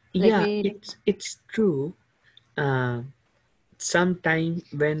 Like Yeah, it's true. Uh, Sometime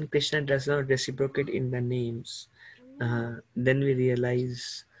when Krishna does not reciprocate in the names, then we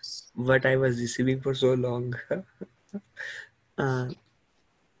realize what I was receiving for so long. uh,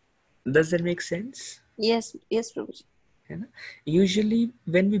 does that make sense? Yes, yes, Prabhuji. है ना? Usually,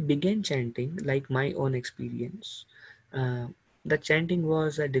 when we began chanting, like my own experience, uh, the chanting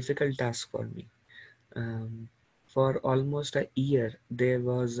was a difficult task for me. Um, for almost a year, there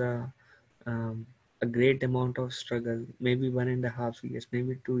was a great amount of struggle, maybe 1.5 years,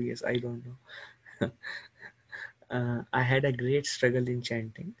 maybe 2 years, I don't know. I had a great struggle in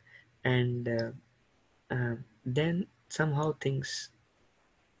chanting, and then somehow things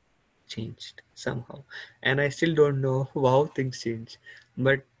changed somehow, and I still don't know how things changed.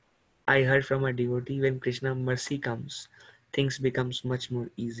 But I heard from a devotee, when Krishna mercy comes, things becomes much more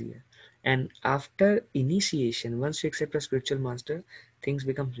easier. And after initiation, once you accept a spiritual master, things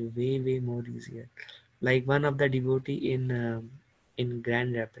becomes way more easier. Like one of the devotee in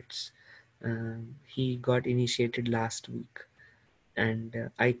Grand Rapids, he got initiated last week, and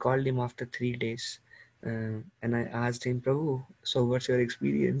I called him after 3 days, and I asked him, Prabhu, so what's your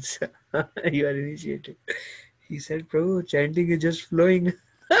experience? You are initiated. He said, Prabhu, chanting is just flowing.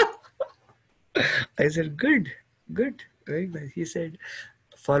 I said, good, very nice. He said,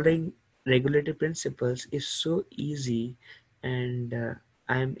 following regulative principles is so easy, and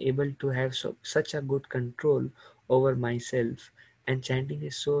I am able to have such a good control over myself, and chanting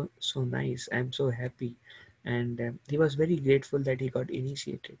is so nice. I'm so happy, and he was very grateful that he got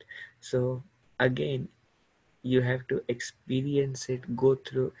initiated. So again, you have to experience it,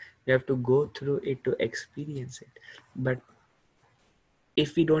 you have to go through it to experience it. But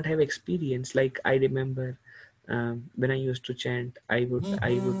if we don't have experience, like I remember, when I used to chant, I would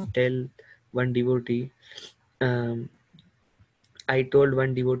tell one devotee, um, I told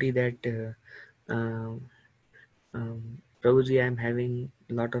one devotee that, Prabhuji, I'm having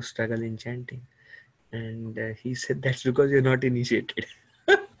a lot of struggle in chanting, and he said, that's because you're not initiated.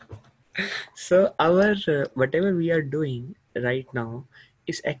 So our whatever we are doing right now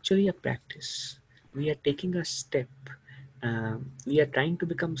is actually a practice. We are taking a step. We are trying to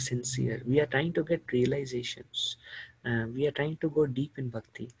become sincere. We are trying to get realizations. We are trying to go deep in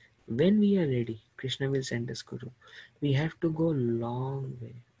bhakti. When we are ready, Krishna will send us Guru. We have to go long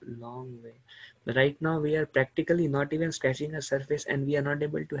way, long way. Right now, we are practically not even scratching a surface, and we are not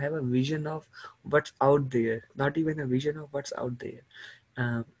able to have a vision of what's out there. Not even a vision of what's out there.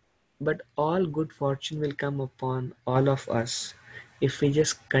 Um, but all good fortune will come upon all of us if we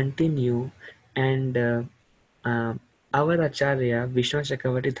just continue. And uh, our Acharya Vishnu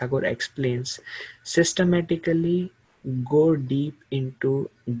Chakravarti Thakur explains, systematically go deep into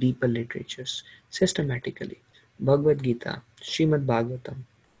deeper literatures. Systematically. Bhagavad Gita, Srimad Bhagavatam,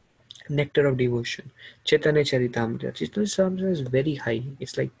 Nectar of Devotion, Chaitanya Charitamrita. Chaitanya Charitamrita is very high.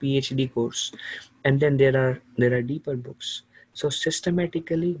 It's like PhD course. And then there are deeper books. So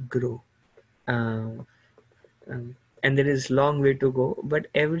systematically grow. Uh, and there is long way to go, but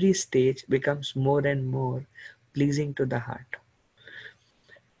every stage becomes more and more pleasing to the heart.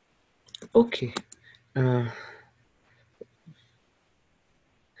 Okay. Uh,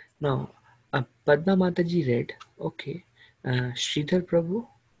 now, Padma Mataji read. Okay. Sridhar Prabhu.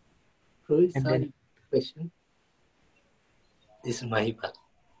 Prabhu, And then sorry, question. This is Mahipal.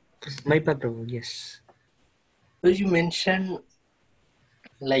 Maipa Prabhu, yes. So you mentioned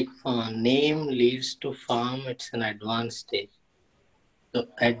like name leads to form, it's an advanced stage. So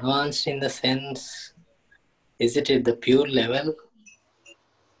advanced in the sense, is it at the pure level?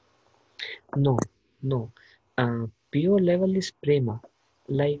 No, no. Pure level is prema.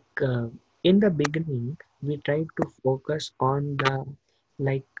 Like in the beginning, we tried to focus on the,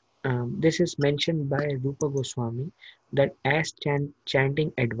 like, this is mentioned by Rupa Goswami, that as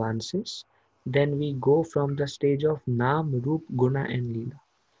chanting advances, then we go from the stage of Nam, Rup, Guna, and Leela.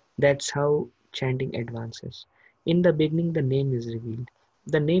 That's how chanting advances. In the beginning, the name is revealed.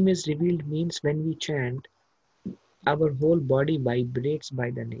 The name is revealed means when we chant, our whole body vibrates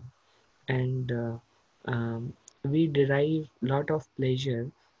by the name, and we derive lot of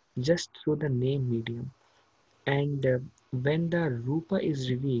pleasure just through the name medium. And when the rupa is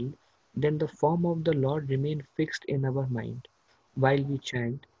revealed, then the form of the Lord remain fixed in our mind while we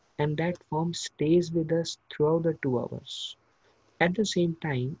chant, and that form stays with us throughout the 2 hours. At the same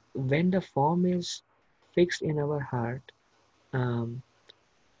time, when the form is fixed in our heart, um,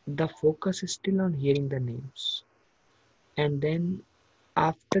 the focus is still on hearing the names. And then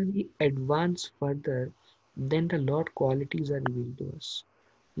after we advance further, then the Lord qualities are revealed to us.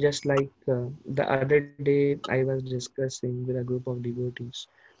 Just like the other day, I was discussing with a group of devotees.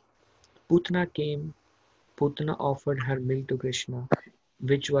 Putna came, Putna offered her milk to Krishna,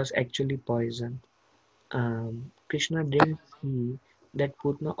 which was actually poison. Krishna didn't see that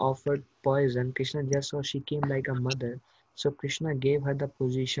Putna offered poison, Krishna just saw she came like a mother. So Krishna gave her the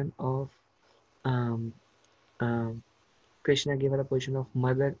position of um, um, Krishna gave her the position of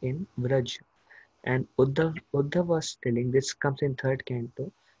mother in Vraj. And Uddhav was telling, this comes in third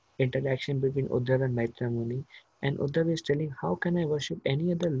canto, interaction between Uddhav and Maitra Muni. And Uddhav is telling, how can I worship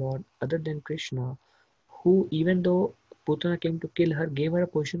any other Lord other than Krishna, who, even though Putana came to kill her, gave her a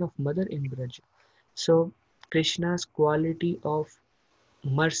position of mother in Braj. So Krishna's quality of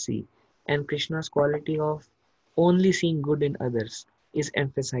mercy and Krishna's quality of only seeing good in others is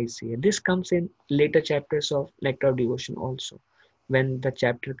emphasized here. This comes in later chapters of Nectar of Devotion also, when the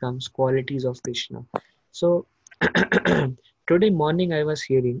chapter comes qualities of Krishna. So today morning I was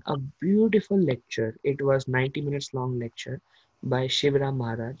hearing a beautiful lecture. It was 90 minutes long lecture by Shivram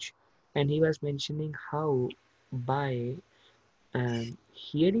Maharaj, and he was mentioning how by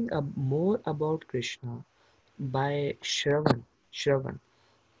hearing more about Krishna by Shravan,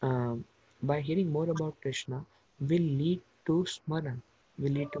 um, by hearing more about Krishna will lead to smaran,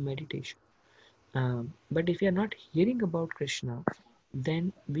 will lead to meditation. But if we are not hearing about Krishna,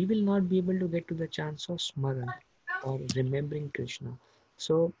 then we will not be able to get to the chance of smaran or remembering Krishna.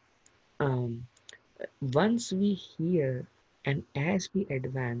 So um, once we hear and as we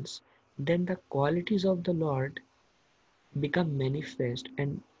advance, then the qualities of the Lord become manifest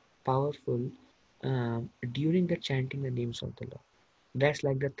and powerful during the chanting the names of the Lord. That's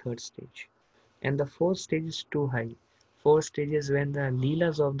like the third stage. And the fourth stage is too high. Fourth stage is when the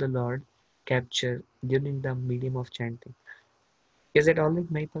leelas of the Lord capture during the medium of chanting. Is it all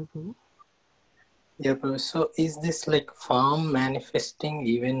right, Maipal Prabhu? Yeah, bro. So is this like form manifesting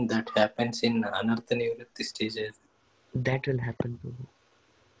even that happens in Anartha Nivritti stages? That will happen, Prabhu.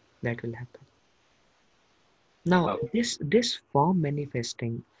 That will happen. Now, this form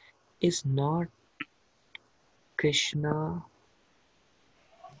manifesting is not Krishna.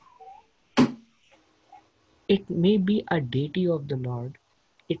 It may be a deity of the Lord.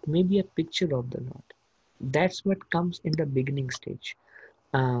 It may be a picture of the Lord. That's what comes in the beginning stage.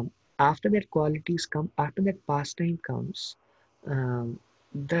 After that qualities come, after that pastime comes,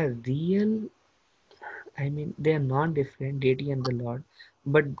 the real, I mean, they are non-different, deity and the Lord.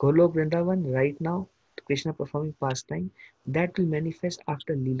 But Golok Vrindavan, right now, Krishna performing pastime, that will manifest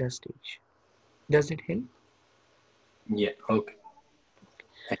after Leela stage. Does it help? Yeah, okay.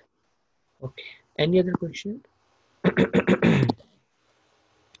 Okay. Any other question?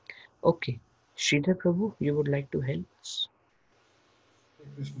 Okay. Sridhar Prabhu, you would like to help us?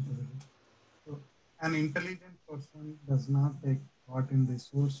 Krishna Prabhuji. So, an intelligent person does not take part in the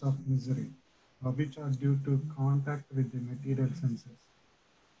source of misery, which are due to contact with the material senses.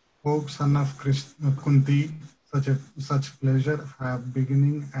 O son of Kunti, such pleasure have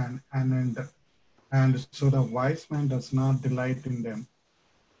beginning and an end, and so the wise man does not delight in them.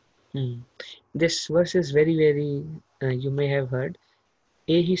 This verse is very, you may have heard.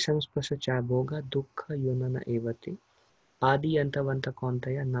 Ehi samspasa chaboga dukkha yonana evati adi antavanta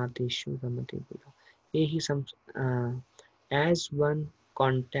kontaya nateshu ramati buddha. Ehi as one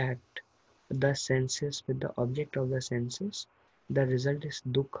contact the senses with the object of the senses, the result is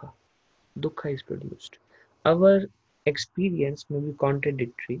dukkha. Dukkha is produced. Our experience may be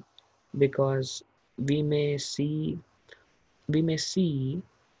contradictory because we may see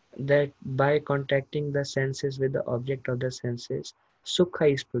that by contacting the senses with the object of the senses,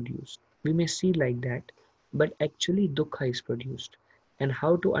 sukha is produced. We may see like that, but actually dukkha is produced. And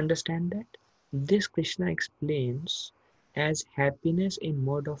how to understand that? This Krishna explains as happiness in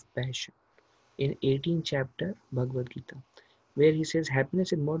mode of passion in 18th chapter Bhagavad Gita, where he says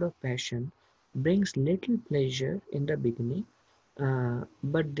happiness in mode of passion brings little pleasure in the beginning,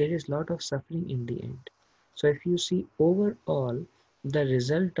 but there is lot of suffering in the end. So if you see overall, the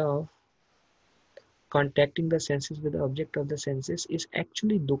result of contacting the senses with the object of the senses is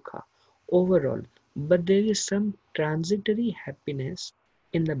actually dukkha overall, but there is some transitory happiness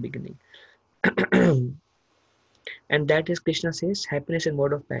in the beginning. And that is Krishna says happiness in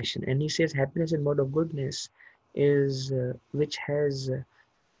mode of passion, and he says happiness in mode of goodness is which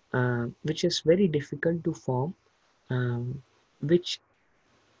is very difficult to form, which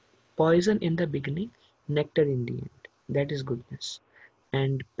poison in the beginning, nectar in the end. That is goodness.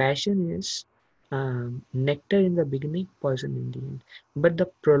 And passion is nectar in the beginning, poison in the end. But the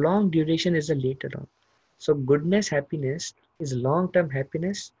prolonged duration is the later on. So goodness, happiness is long-term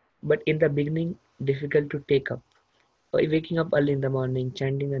happiness, but in the beginning, difficult to take up. Waking up early in the morning,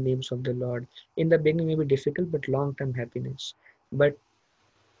 chanting the names of the Lord, in the beginning may be difficult, but long-term happiness. But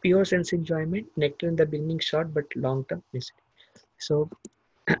pure sense enjoyment, nectar in the beginning short, but long-term misery. So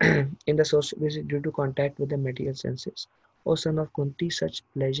in the source, due to contact with the material senses, O son of Kunti, such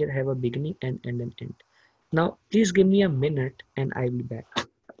pleasure have a beginning and an end. Now, please give me a minute and I will be back.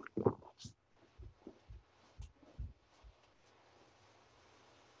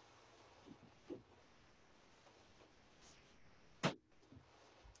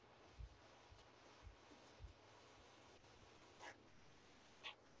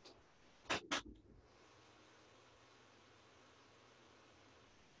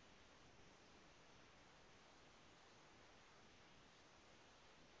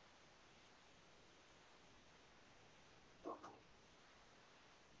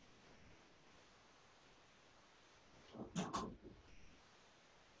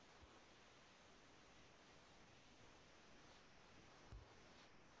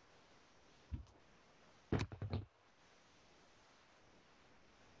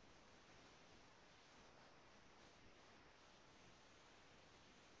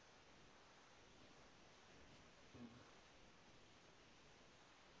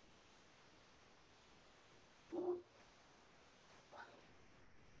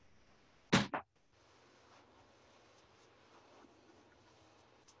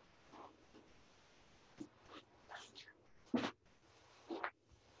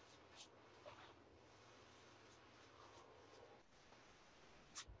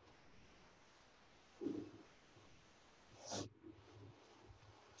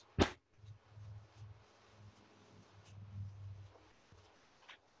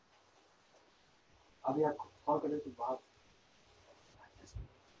 अभी आप call करें तो बात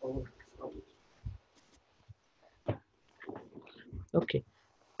Okay,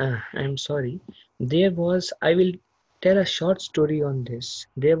 I'm sorry. I will tell a short story on this.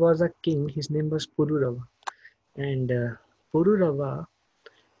 There was a king, his name was Pururava, and Pururava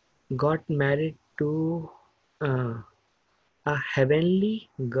got married to uh, a heavenly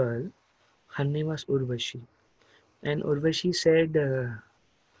girl. Her name was Urvashi, and Urvashi said,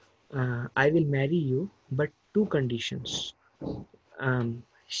 I will marry you, but two conditions.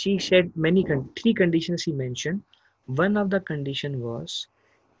 She said three conditions she mentioned. One of the condition was,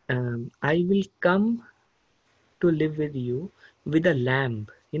 I will come to live with you with a lamb,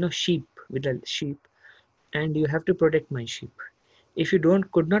 sheep, with a sheep, and you have to protect my sheep. If you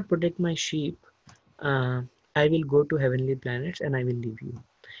could not protect my sheep, uh, I will go to heavenly planets and I will leave you.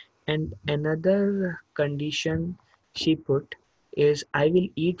 And another condition she put is, I will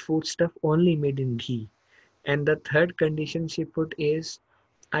eat foodstuff only made in ghee. And the third condition she put is,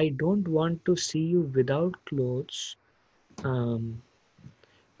 I don't want to see you without clothes, um,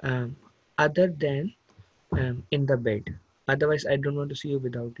 um, other than in the bed. Otherwise, I don't want to see you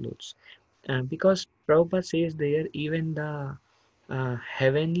without clothes. Because Prabhupada says there, even the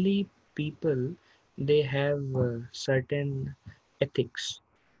heavenly people, they have certain ethics.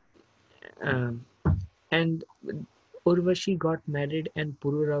 Um, and Urvashi got married, and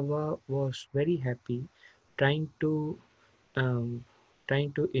Pururava was very happy, trying to um,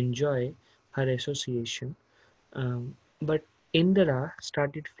 trying to enjoy her association. But Indra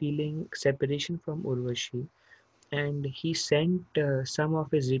started feeling separation from Urvashi, and he sent some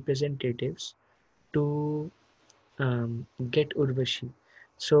of his representatives to get Urvashi.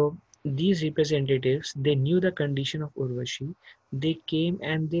 So these representatives, they knew the condition of Urvashi. They came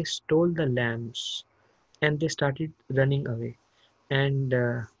and they stole the lambs, and they started running away. And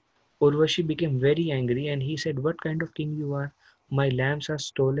Urvashi became very angry, and he said, "What kind of king you are? My lambs are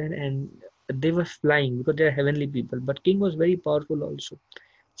stolen." And they were flying because they are heavenly people. But king was very powerful also.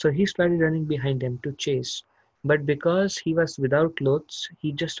 So he started running behind them to chase. But because he was without clothes,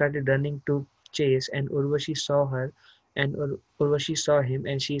 he just started running to chase. And Urvashi saw her, and Urvashi saw him,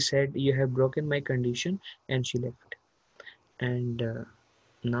 and she said, "You have broken my condition," and she left. And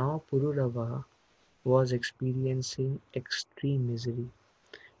now Pururava was experiencing extreme misery.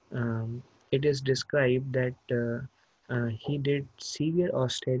 It is described that he did severe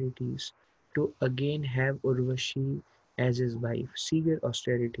austerities to again have Urvashi as his wife. Severe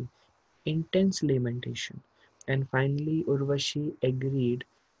austerity, intense lamentation, and finally Urvashi agreed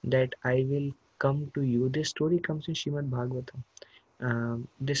that I will come to you. This story comes in Shrimad Bhagavatam.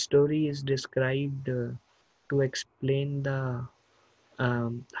 This story is described to explain the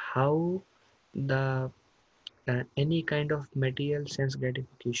how the any kind of material sense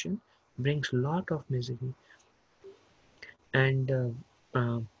gratification brings lot of misery. And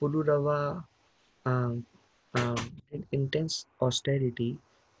Pururava um, did intense austerity,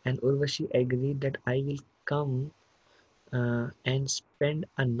 and Urvashi agreed that I will come and spend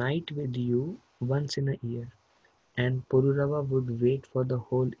a night with you once in a year. And Pururava would wait for the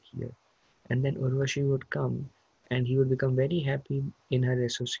whole year. And then Urvashi would come, and he would become very happy in her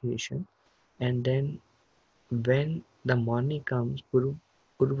association. And then When the morning comes,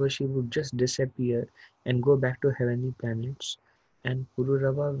 Urvashi would just disappear and go back to heavenly planets, and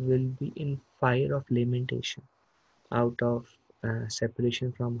Pururava will be in fire of lamentation out of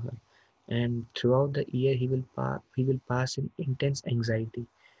separation from her. And throughout the year, he will pass in intense anxiety.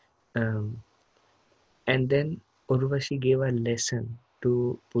 Um, and then Urvashi gave a lesson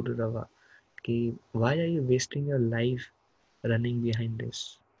to Pururava. Ki, why are you wasting your life running behind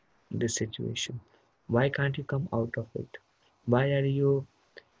this situation? Why can't you come out of it? Why are you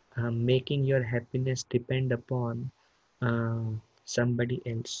making your happiness depend upon uh, somebody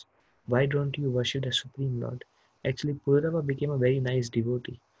else? Why don't you worship the Supreme Lord? Actually, Purava became a very nice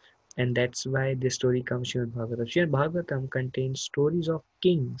devotee, and that's why this story comes Srimad Bhagavatam. Srimad Bhagavatam contains stories of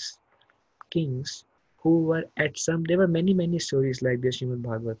kings who were at some, there were many stories like this Srimad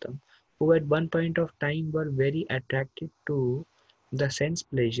Bhagavatam, who at one point of time were very attracted to the sense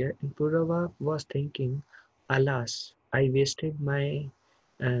pleasure, and Purava was thinking, alas, I wasted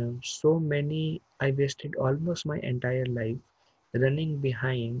almost my entire life running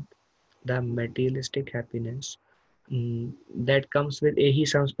behind the materialistic happiness that comes with ehi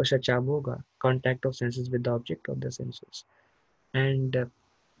samspasha chaboga, contact of senses with the object of the senses. And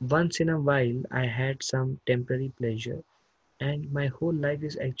once in a while, I had some temporary pleasure, and my whole life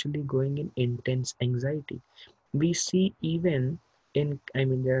is actually going in intense anxiety. We see even I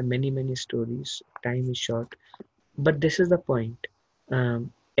mean, there are many stories, time is short, but this is the point.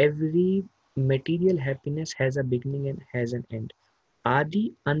 Every material happiness has a beginning and has an end.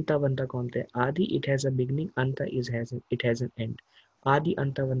 Adi Antavanta Konte. Adi, it has a beginning, Anta it has an end. Adi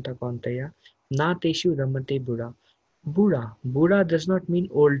Antavanta Kontaya. Na Teshu Ramate Bura. Bura does not mean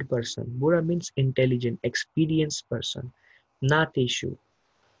old person. Bura means intelligent, experienced person. Na Teshu.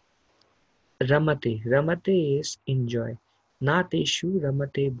 Ramate. Ramate is enjoy. Na Teshu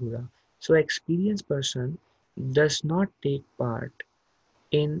Ramate Bura. So experienced person does not take part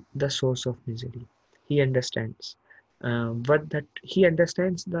in the source of misery. He understands. He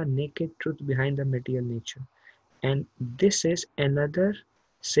understands the naked truth behind the material nature. And this is another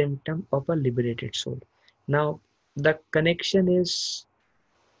symptom of a liberated soul. Now, the connection is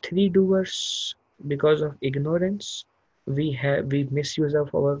three doers because of ignorance. We misuse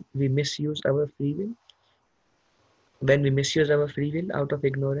our free will. When we misuse our free will out of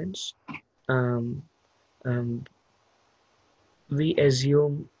ignorance, um, um, we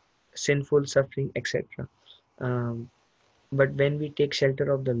assume sinful suffering, etc. Um, but when we take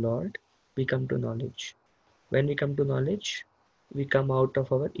shelter of the Lord, we come to knowledge. When we come to knowledge, we come out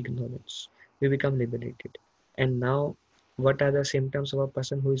of our ignorance. We become liberated. And now, what are the symptoms of a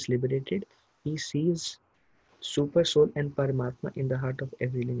person who is liberated? He sees Super Soul and Paramatma in the heart of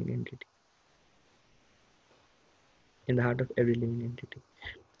every living entity. In the heart of every living entity.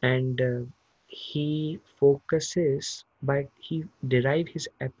 And he focuses, but he derives his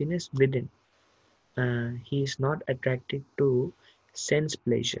happiness within. He is not attracted to sense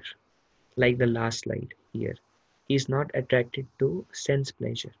pleasure, like the last slide here. He is not attracted to sense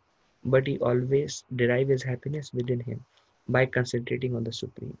pleasure, but he always derives his happiness within him by concentrating on the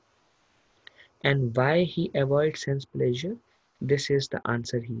Supreme. And why he avoids sense pleasure? This is the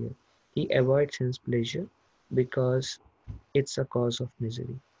answer here. He avoids sense pleasure because it's a cause of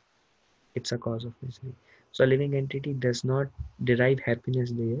misery. It's a cause of misery. So a living entity does not derive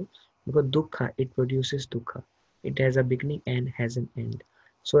happiness there because dukkha, it produces dukkha. It has a beginning and has an end.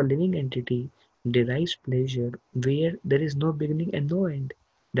 So a living entity derives pleasure where there is no beginning and no end.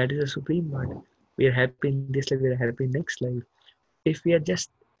 That is the Supreme Lord. We are happy in this life, we are happy in next life. If we are just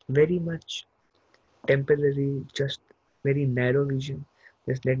very much temporary, just very narrow vision,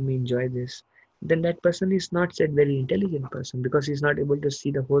 just let me enjoy this, then that person is not said very intelligent person because he's not able to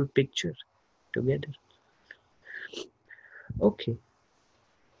see the whole picture together. Okay,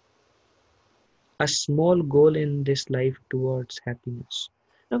 a small goal in this life towards happiness.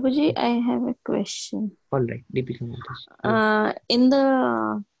 Prabhuji, I have a question. All right, Deepika Mataji.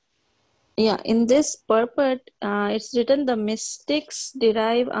 In this purport, it's written the mystics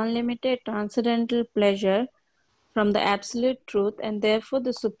derive unlimited transcendental pleasure from the absolute truth, and therefore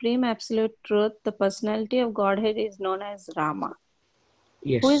the supreme absolute truth, the personality of Godhead, is known as Rama.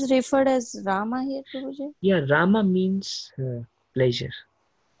 Yes. Who is referred as Rama here, Prabhuji? Yeah, Rama means pleasure.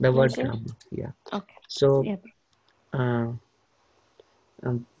 The Pleasure? word Rama. Yeah. Okay. So, Yeah.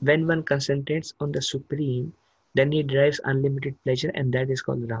 when one concentrates on the Supreme, then he derives unlimited pleasure, and that is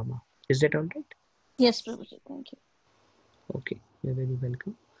called Rama. Is that all right? Yes, Prabhuji. Thank you. Okay, you're very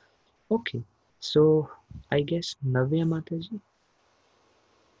welcome. Okay, so I guess Navya Mataji.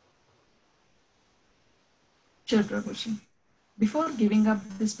 Sure, Prabhuji. Before giving up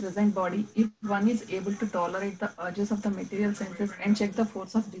this present body, if one is able to tolerate the urges of the material senses and check the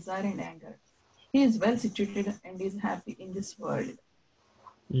force of desire and anger, he is well situated and is happy in this world.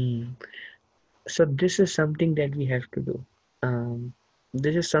 Mm. So this is something that we have to do.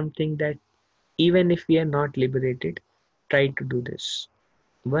 This is something that even if we are not liberated, try to do this.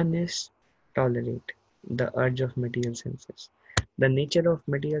 One is tolerate the urge of material senses. The nature of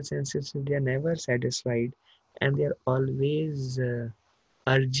material senses is they are never satisfied and they are always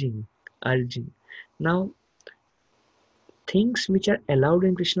urging, urging. Now, things which are allowed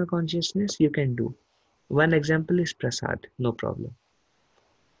in Krishna consciousness, you can do. One example is prasad, no problem.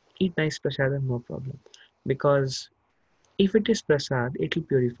 Eat nice prasadam, no problem. Because if it is prasad, it will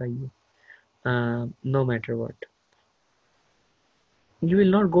purify you, no matter what. You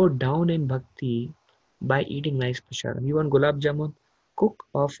will not go down in bhakti by eating nice prasadam. You want gulab jamun, cook,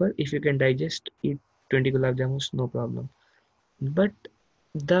 offer. If you can digest, eat 20 gulab jamuns, no problem. But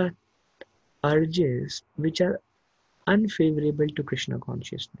the urges which are unfavorable to Krishna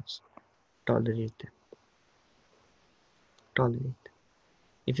consciousness, tolerate them. Tolerate.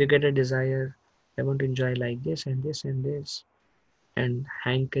 If you get a desire, I want to enjoy like this and this and this, and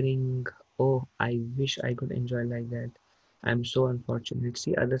hankering, oh, I wish I could enjoy like that. I'm so unfortunate.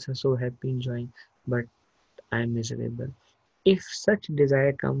 See, others are so happy enjoying, but I'm miserable. If such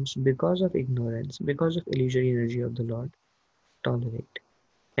desire comes because of ignorance, because of illusory energy of the Lord, tolerate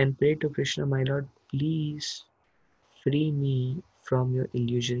and pray to Krishna, my Lord, please free me from your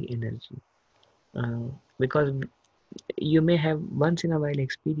illusory energy. Because you may have once in a while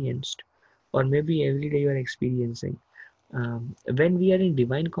experienced, or maybe every day you are experiencing. When we are in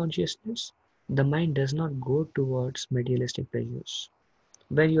divine consciousness, the mind does not go towards materialistic pleasures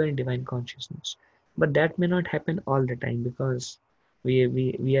when you are in divine consciousness. But that may not happen all the time because we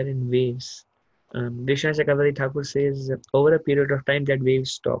are in waves. Krishna Chakravarti Thakur says over a period of time that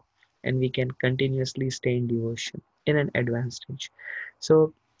waves stop and we can continuously stay in devotion in an advanced stage.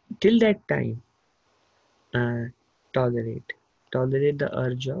 So till that time, uh, tolerate. Tolerate the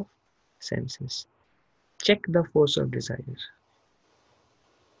urge of senses. Check the force of desire.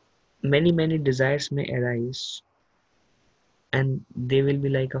 Many desires may arise and they will be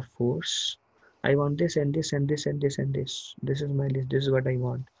like a force. I want this and this and this and this and this. This is my list. This is what I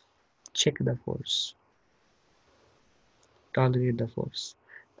want. Check the force. Tolerate the force.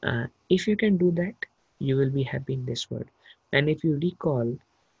 If you can do that, you will be happy in this world. And if you recall,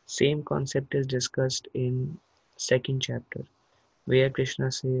 same concept is discussed in second chapter, where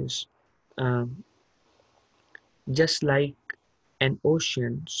Krishna says, um, just like an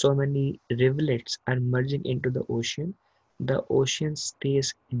ocean, so many rivulets are merging into the ocean. The ocean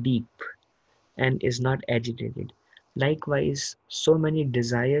stays deep and is not agitated. Likewise, so many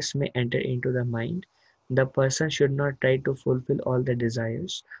desires may enter into the mind. The person should not try to fulfill all the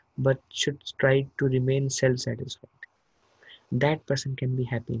desires, but should try to remain self satisfied. That person can be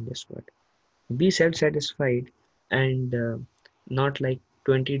happy in this world. Be self satisfied and not like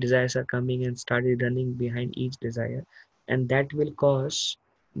 20 desires are coming and started running behind each desire, and that will cause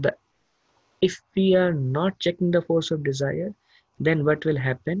the if we are not checking the force of desire, then what will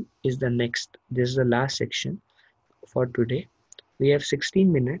happen is the next. This is the last section for today. We have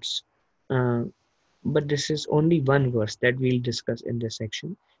 16 minutes, uh, but this is only one verse that we'll discuss in this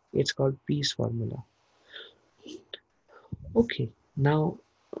section. It's called peace formula. Okay, now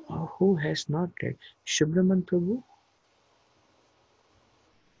who has not read? Shubhraman Prabhu?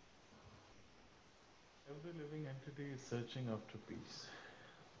 Every living entity is searching after peace.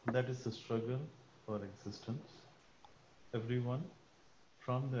 That is the struggle for existence. Everyone,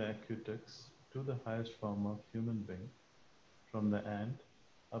 from the Acutex to the highest form of human being, from the ant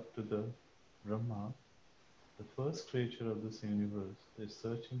up to the Brahma, the first creature of this universe is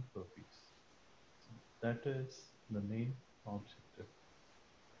searching for peace. That is the main objective.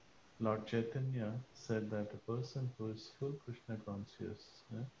 Lord Chaitanya said that a person who is full Krishna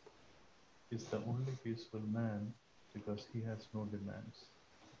consciousness is the only peaceful man because he has no demands.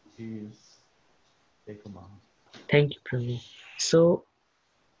 He is Ekamaha. Thank you, Prabhu. So,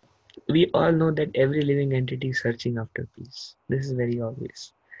 we all know that every living entity is searching after peace. This is very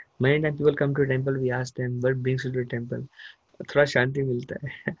obvious. Many times people come to a temple, we ask them, what brings you to a temple? थोड़ा शांति मिलता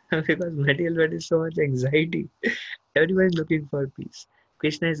है because material world is so much anxiety. Everyone is looking for peace.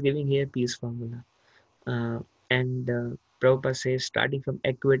 Krishna is giving here peace formula. And Prabhupada says, starting from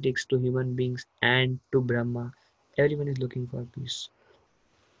aquatics to human beings and to Brahma, everyone is looking for peace.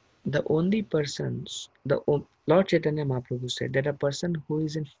 The only persons, Lord Chaitanya Mahaprabhu said that a person who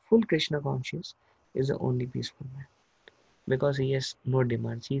is in full Krishna conscious is the only peaceful man because he has no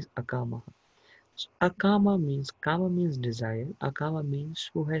demands. He is akamaha. Kama means desire. Akama means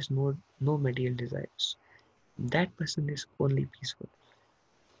who has no material desires. That person is only peaceful.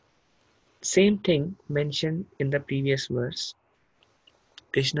 Same thing mentioned in the previous verse.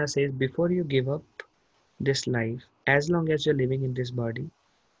 Krishna says, before you give up this life, as long as you're living in this body,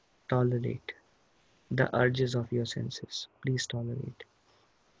 tolerate the urges of your senses. Please tolerate.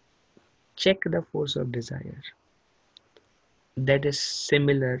 Check the force of desire. That is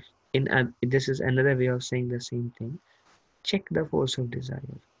similar this is another way of saying the same thing. Check the force of desire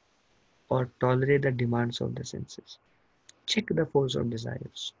or tolerate the demands of the senses. Check the force of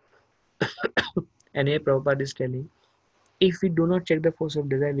desires. And here Prabhupada is telling, if we do not check the force of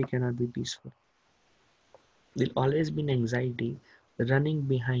desire, we cannot be peaceful. We'll always be in anxiety, running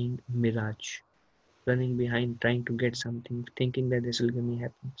behind mirage, running behind trying to get something, thinking that this will give me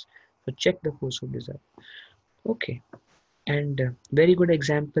happiness. So check the force of desire. Okay. And very good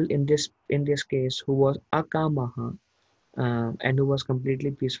example in this case, who was Akamaha and who was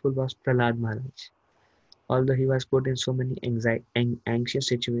completely peaceful, was Prahlad Maharaj. Although he was put in so many anxious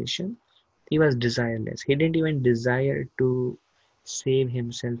situations, he was desireless. He didn't even desire to save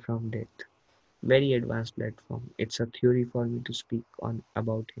himself from death. Very advanced platform. It's a theory for me to speak on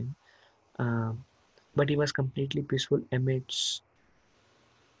about him. But he was completely peaceful amidst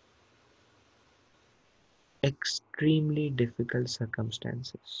extremely difficult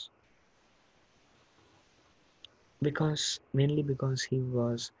circumstances. Mainly because he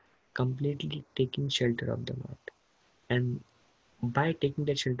was completely taking shelter of the Lord. And by taking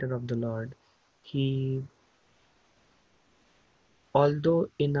the shelter of the Lord, he, although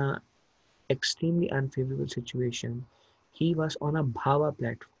in a extremely unfavorable situation, he was on a bhava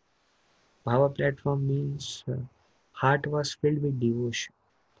platform. Bhava platform means heart was filled with devotion.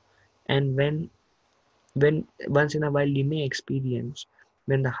 And when once in a while you may experience,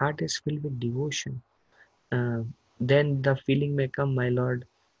 when the heart is filled with devotion, uh, then the feeling may come, my Lord,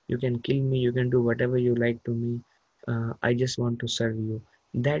 you can kill me, you can do whatever you like to me. I just want to serve you.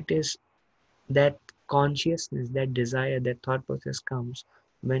 That consciousness, that desire, that thought process comes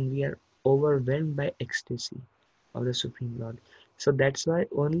when we are overwhelmed by ecstasy of the Supreme Lord. So that's why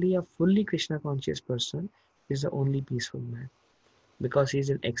only a fully Krishna conscious person is the only peaceful man, because he's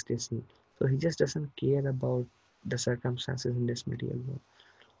in ecstasy. So he just doesn't care about the circumstances in this material world.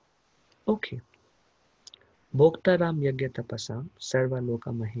 Okay. Bhoktaram yagya tapasam sarva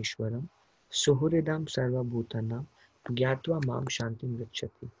loka maheshwaram suhuridam sarva bhutanam gyatva mam shantim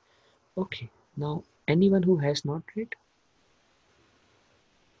gacchati. Okay. Now, anyone who has not read?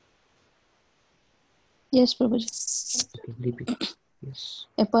 Yes, Prabhuji. Okay, repeat. Yes.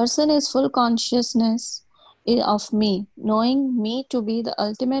 A person is full consciousness of me, knowing me to be the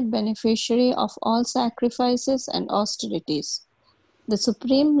ultimate beneficiary of all sacrifices and austerities, the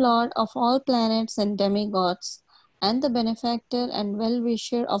supreme lord of all planets and demigods, and the benefactor and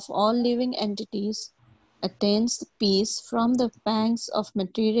well-wisher of all living entities, attains peace from the pangs of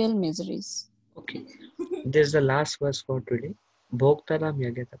material miseries. Okay. This is the last verse for today. Bhoktaram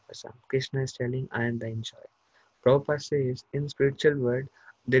yagya tapasam. Krishna is telling, I am the enjoyer. Prabhupada says, in spiritual world,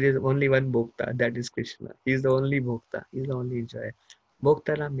 there is only one Bhokta, that is Krishna. He is the only Bhokta. He is the only enjoyer.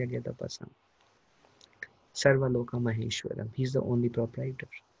 Bhoktaram yagya tapasam. Sarva loka maheshwaram. He is the only proprietor.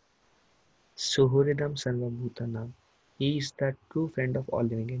 Suhuridam sarva bhutanam. He is the true friend of all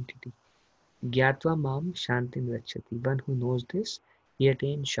living entity. Gyatva mam shantim rachati. One who knows this, he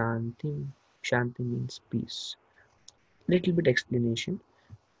attains shantim. Shanti means peace. Little bit explanation.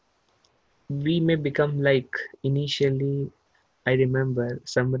 We may become like, initially, I remember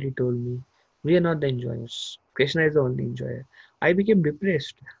somebody told me, we are not the enjoyers. Krishna is the only enjoyer. I became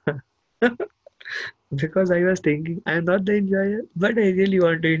depressed because I was thinking, I am not the enjoyer, but I really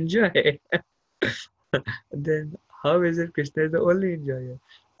want to enjoy. Then how is it Krishna is the only enjoyer?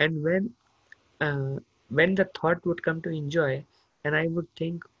 And uh, when the thought would come to enjoy, and I would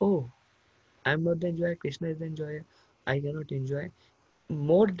think, oh, I'm not the enjoyer, Krishna is the enjoyer, I cannot enjoy.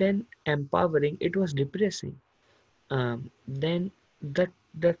 More than empowering, it was depressing. Then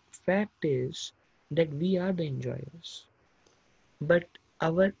the fact is that we are the enjoyers, but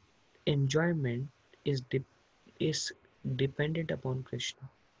our enjoyment is dependent upon Krishna.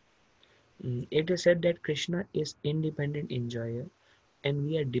 It is said that Krishna is independent enjoyer and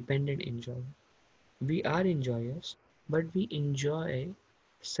we are dependent enjoyer. We are enjoyers, but we enjoy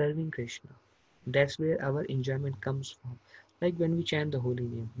serving Krishna. That's where our enjoyment comes from. Like when we chant the holy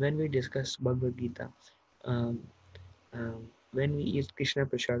name, when we discuss Bhagavad Gita, um, when we eat Krishna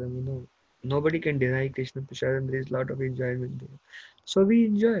Prasadam, nobody can deny Krishna Prasadam. There is a lot of enjoyment there. So we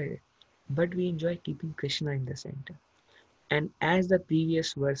enjoy, but we enjoy keeping Krishna in the center. And as the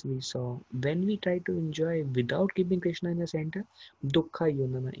previous verse we saw, when we try to enjoy without keeping Krishna in the center, dukkha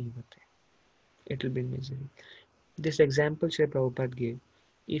yonana evate. It will be misery. This example Sri Prabhupada gave.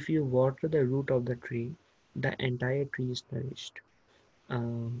 If you water the root of the tree, the entire tree is nourished.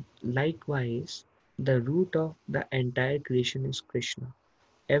 Likewise, the root of the entire creation is Krishna.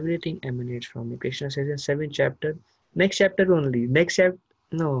 Everything emanates from it. Krishna says in 7th chapter, next chapter only, next chapter,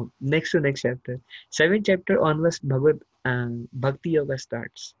 no, next to next chapter. 7th chapter onwards, Bhakti Yoga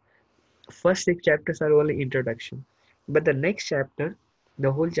starts. First 6 chapters are only introduction. But the next chapter,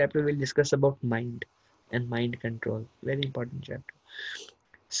 the whole chapter will discuss about mind and mind control. Very important chapter.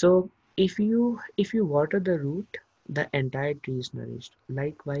 So if you water the root, the entire tree is nourished.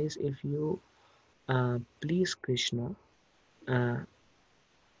 Likewise, if you please Krishna, uh,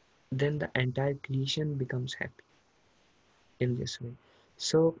 then the entire creation becomes happy in this way.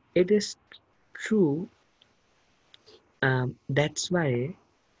 So it is true. That's why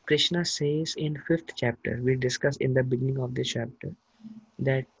Krishna says in 5th chapter, we discussed in the beginning of the chapter,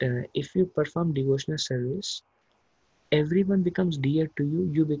 that if you perform devotional service, everyone becomes dear to you,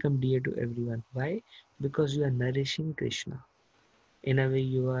 you become dear to everyone. Why? Because you are nourishing Krishna. In a way,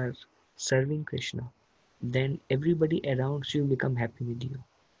 you are serving Krishna. Then everybody around you become happy with you,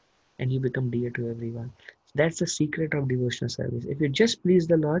 and you become dear to everyone. That's the secret of devotional service. If you just please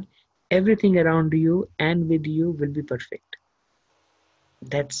the Lord, everything around you and with you will be perfect.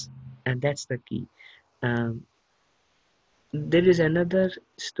 That's the key. Um, there is another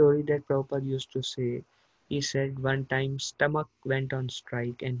story that Prabhupada used to say. He said one time stomach went on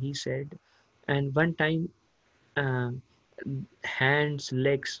strike, and he said, and one time uh, hands,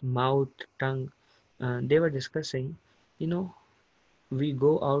 legs, mouth, tongue, they were discussing, you know, we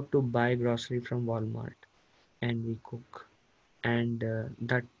go out to buy grocery from Walmart and we cook, and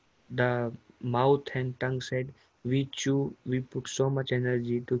that the mouth and tongue said, we chew, we put so much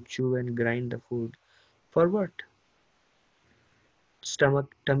energy to chew and grind the food. For what?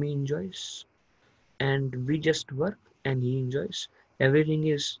 Stomach, tummy enjoys, and we just work and he enjoys. Everything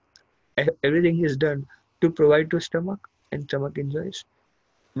is everything is done to provide to stomach, and stomach enjoys.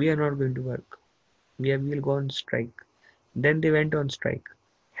 We are not going to work. Will go on strike. Then they went on strike.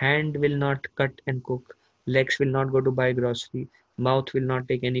 Hand will not cut and cook. Legs will not go to buy grocery. Mouth will not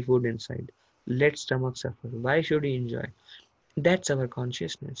take any food inside. Let stomach suffer. Why should he enjoy? That's our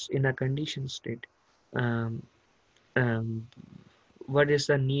consciousness in a conditioned state. Um, um, what is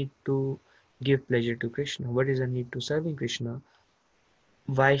the need to give pleasure to Krishna? What is the need to serving Krishna?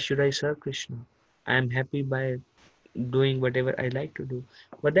 Why should I serve Krishna? I am happy by doing whatever I like to do.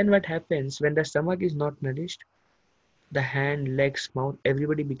 But then what happens when the stomach is not nourished? The hand, legs, mouth,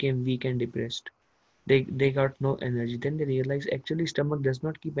 everybody became weak and depressed. They got no energy. Then they realized actually stomach does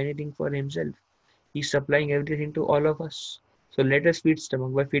not keep anything for himself. He's supplying everything to all of us. So let us feed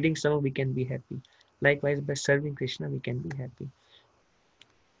stomach. By feeding stomach, we can be happy. Likewise, by serving Krishna, we can be happy.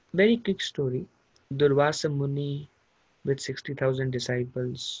 Very quick story. Durvasa Muni with 60,000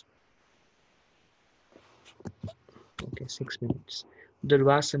 disciples. Okay, 6 minutes.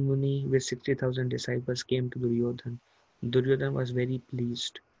 Durvasa Muni with 60,000 disciples came to Duryodhan. Duryodhan was very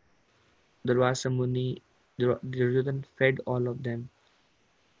pleased. Durvasa Muni, Duryodhan fed all of them.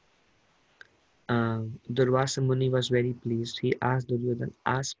 Durvasa Muni was very pleased. He asked Duryodhan,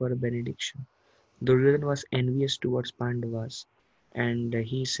 ask for a benediction. Duryodhan was envious towards Pandavas, and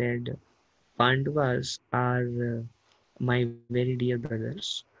he said, Pandavas are my very dear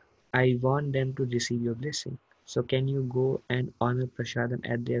brothers. I want them to receive your blessing. So can you go and honor Prasadam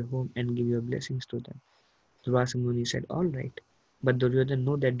at their home and give your blessings to them? Durvasa Muni said, all right. But Duryodhan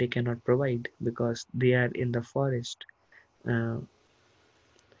knew that they cannot provide because they are in the forest. Uh,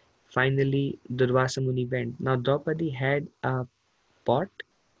 Finally, Durvasa Muni went. Now Draupadi had a pot.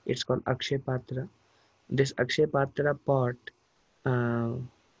 It's called Akshay Patra. This Akshay Patra pot, uh,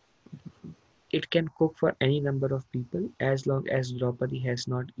 it can cook for any number of people as long as Draupadi has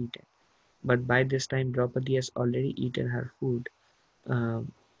not eaten. But by this time, Draupadi has already eaten her food.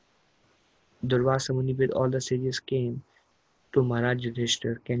 Um, Durvasa Muni with all the sages came to Maharaj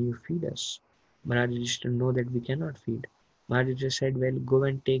Yudhishthir, can you feed us? Maharaj Yudhishthir know that we cannot feed. Maharaj Yudhishthir said, well, go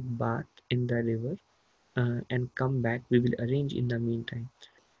and take bath in the river and come back. We will arrange in the meantime.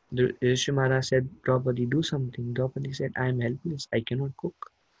 The Rishi Maharaj said, Draupadi, do something. Draupadi said, I am helpless. I cannot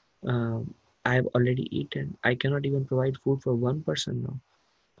cook. I have already eaten. I cannot even provide food for one person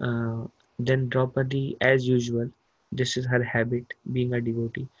now. Then Draupadi, as usual, this is her habit, being a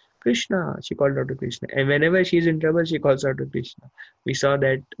devotee. Krishna, she called out to Krishna. And whenever she is in trouble, she calls out to Krishna. We saw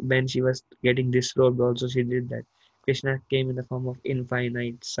that when she was getting disrobed, also she did that. Krishna came in the form of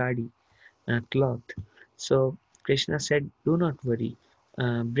infinite sari, cloth. So Krishna said, "Do not worry,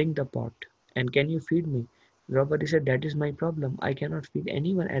 bring the pot. And can you feed me?" Draupadi said, "That is my problem. I cannot feed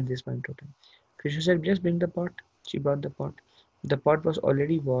anyone at this point of time." Krishna said, "Just bring the pot." She brought the pot. The pot was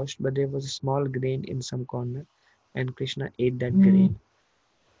already washed, but there was a small grain in some corner, and Krishna ate that grain.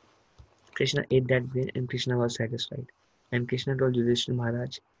 Krishna ate that grain, and Krishna was satisfied. And Krishna told Yudhishthira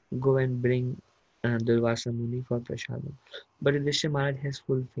Maharaj, "Go and bring Durvasa Muni for prasadam." But Yudhishthira Maharaj has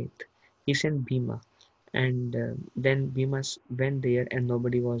full faith. He sent Bhima, and then Bhima went there, and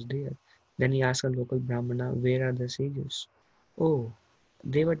nobody was there. Then he asked a local Brahmana, "Where are the sages?" "Oh,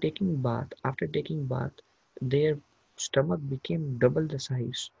 they were taking bath. After taking bath, their stomach became double the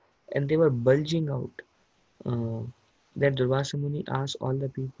size, and they were bulging out." Uh, then Durvasa Muni asked all the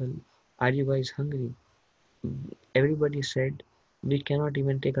people, "Are you guys hungry?" Everybody said, "We cannot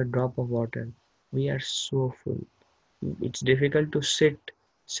even take a drop of water. We are so full. It's difficult to sit,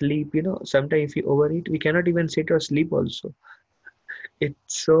 sleep. Sometimes if you overeat, we cannot even sit or sleep also.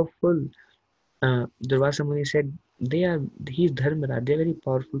 It's so full." Durvasa Muni said, he's Dharmara, they're very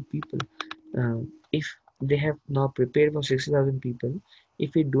powerful people. If they have now prepared for 60,000 people,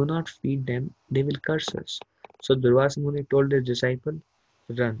 if we do not feed them, they will curse us. So Durvasa Muni told his disciple,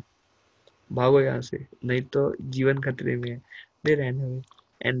 "Run, भागो यहाँ से, नहीं तो जीवन खतरे में है." They ran away,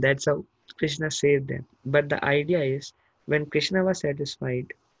 and that's how Krishna saved them. But the idea is, when Krishna was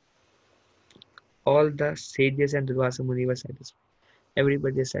satisfied, all the sages and Durvasa Muni were satisfied.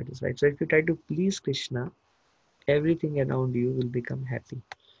 Everybody is satisfied. So if you try to please Krishna, everything around you will become happy.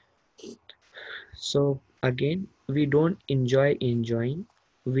 So again, we don't enjoy enjoying,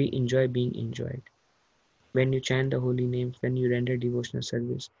 we enjoy being enjoyed. When you chant the holy names, when you render devotional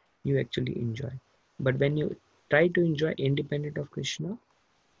service, you actually enjoy. But when you try to enjoy independent of Krishna,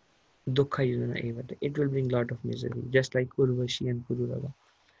 dukkha yudana evada, it will bring lot of misery, just like Urvashi and Pururava.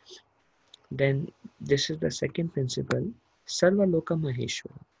 Then this is the second principle, Sarva Loka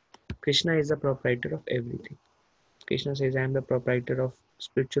Maheshwara. Krishna is the proprietor of everything. Krishna says, "I am the proprietor of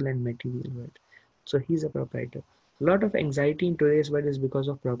spiritual and material world." So he's a proprietor. A lot of anxiety in today's world is because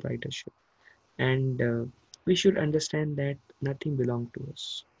of proprietorship. And we should understand that nothing belongs to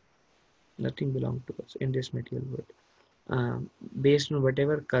us. Nothing belongs to us in this material world. Based on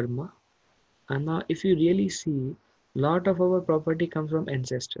whatever karma. And now if you really see, lot of our property comes from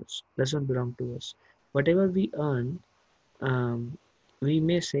ancestors. Doesn't belong to us. Whatever we earn, we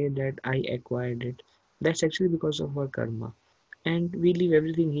may say that I acquired it. That's actually because of our karma. And we leave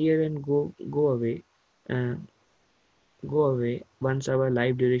everything here and go away. Uh, go away once our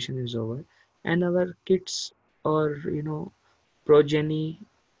life duration is over, and our kids or progeny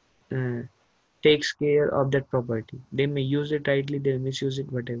uh, takes care of that property. They may use it rightly, they misuse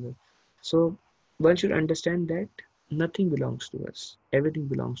it, whatever. So one should understand that nothing belongs to us, everything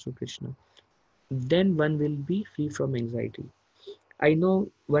belongs to Krishna. Then one will be free from anxiety. I know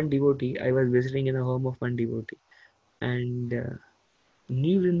one devotee. I was visiting in a home of one devotee, and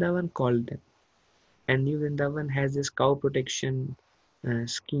New Vrindavan called them, and New Vrindavan has this cow protection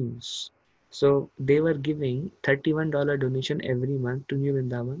schemes. So they were giving $31 donation every month to New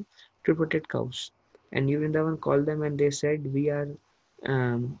Vrindavan to protect cows. And New Vrindavan called them and they said,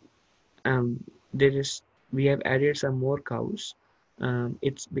 um, um, there is, we have added some more cows.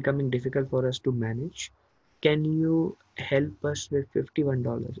 It's becoming difficult for us to manage. Can you help us with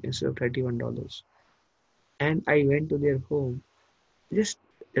 $51 instead of $31? And I went to their home just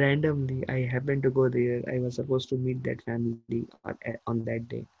randomly. I happened to go there. I was supposed to meet that family on that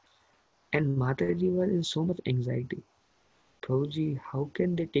day. And Mataji was in so much anxiety. Prabhuji, how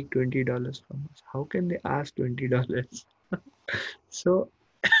can they take $20 from us? How can they ask $20? So,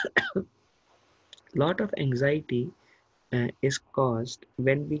 lot of anxiety is caused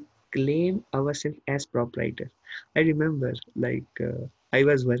when we claim ourselves as proprietor. I remember, I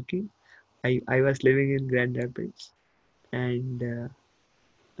was working. I was living in Grand Rapids, and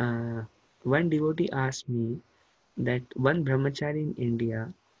one devotee asked me that one brahmachari in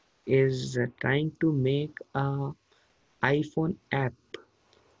India is trying to make a iPhone app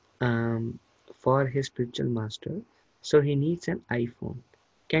for his spiritual master. So he needs an iPhone.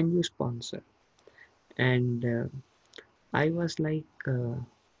 Can you sponsor? And I was like,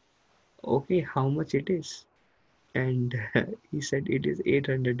 okay, how much it is? And he said it is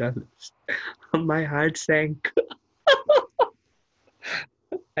 $800. My heart sank.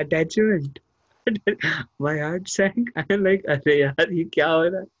 Attachment. My heart sank. I'm like, "Arey yaar, ye kya ho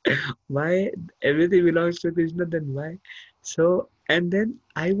raha hai? Why everything belongs to Krishna? Then why?" So, and then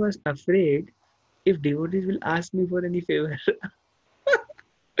I was afraid if devotees will ask me for any favor.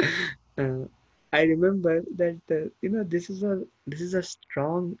 uh, I remember that this is a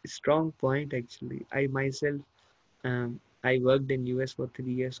strong point actually. I myself I worked in US for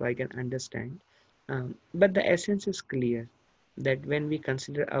 3 years, so I can understand. But the essence is clear that when we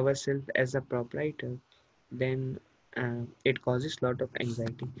consider ourselves as a proprietor, then it causes a lot of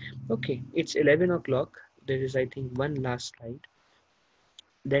anxiety. Okay, it's 11 o'clock. There is, I think, one last slide,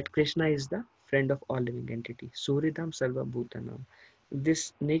 that Krishna is the friend of all living entity. Suridam Sarva Bhutanam.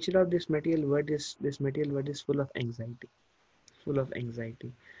 This nature of this material world is full of anxiety, full of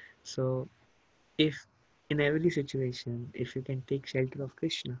anxiety. So if in every situation, if you can take shelter of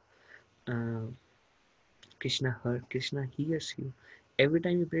Krishna, uh, Krishna hears you. Every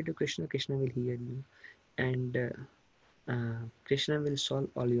time you pray to Krishna, Krishna will hear you, and Krishna will solve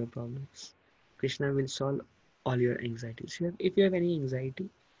all your problems. Krishna will solve all your anxieties. If you have any anxiety,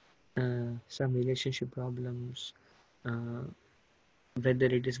 some relationship problems, uh, whether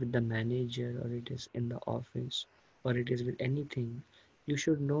it is with the manager or it is in the office or it is with anything, you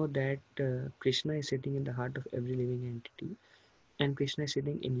should know that Krishna is sitting in the heart of every living entity, and Krishna is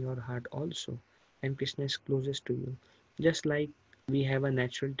sitting in your heart also, and Krishna is closest to you. Just like we have a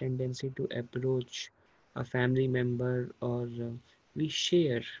natural tendency to approach a family member, or we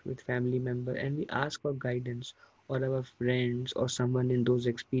share with family member and we ask for guidance, or our friends or someone in those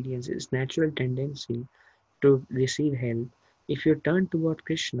experiences, natural tendency to receive help. If you turn toward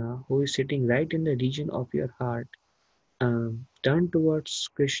Krishna, who is sitting right in the region of your heart, turn towards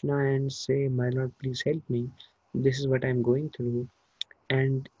Krishna and say, "My Lord, please help me. This is what I'm going through."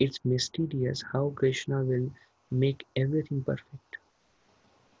 And it's mysterious how Krishna will make everything perfect.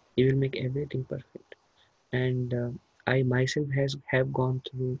 He will make everything perfect. And I myself have gone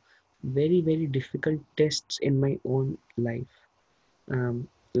through very difficult tests in my own life.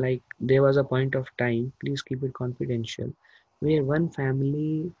 Like there was a point of time, please keep it confidential, where one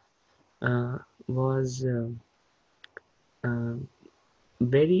family was uh,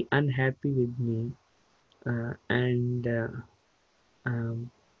 very unhappy with me, and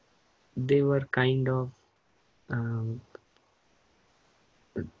um, they were kind of um,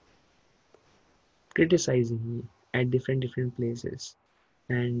 criticizing me at different places.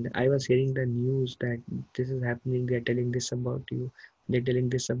 And I was hearing the news that this is happening, they're telling this about you, they're telling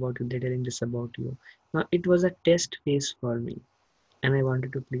this about you, they're telling this about you. Now it was a test phase for me, and I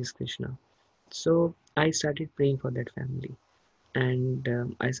wanted to please Krishna. So I started praying for that family,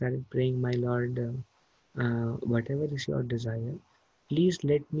 and I started praying, "My Lord, whatever is your desire, please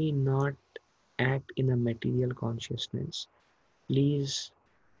let me not act in a material consciousness. Please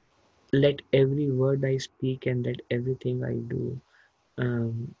let every word I speak and let everything I do,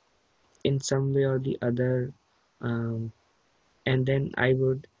 um, in some way or the other." Um, and then I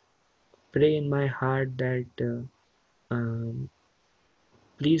would pray in my heart that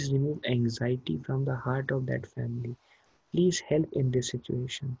please remove anxiety from the heart of that family. Please help in this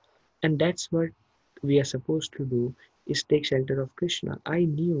situation. And that's what we are supposed to do, is take shelter of Krishna. I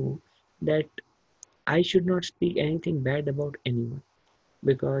knew that I should not speak anything bad about anyone,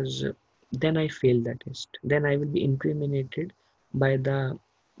 because then I fail the test. Then I will be incriminated by the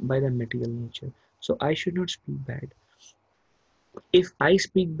material nature. So I should not speak bad. If I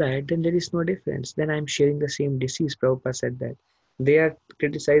speak bad, then there is no difference. Then I'm sharing the same disease. Prabhupada said that. They are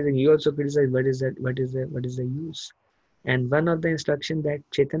criticizing, you also criticize. What is that? What is the use? And one of the instruction that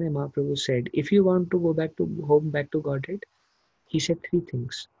Chaitanya Mahaprabhu said, if you want to go back to home, back to Godhead, he said three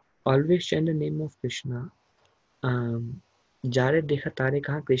things. Always chant the name of Krishna. Jare dekha tare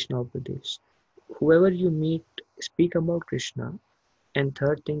kaha Krishna upadesh. Whoever you meet, speak about Krishna. And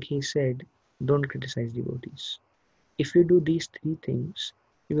third thing he said, don't criticize devotees. If you do these three things,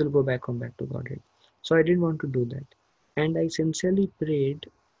 you will go back home, back to Godhead. So I didn't want to do that. And I sincerely prayed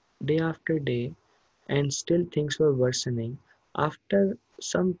day after day, and still things were worsening. After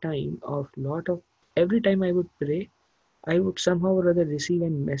some time of lot of, every time I would pray, I would somehow or other receive a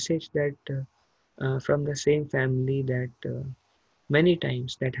message that from the same family, that many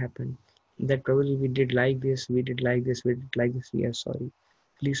times that happened, that probably we did like this, we did like this, we did like this, we are sorry,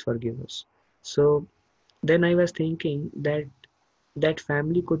 please forgive us. So then I was thinking that that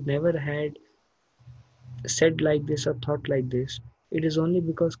family could never had said like this or thought like this. It is only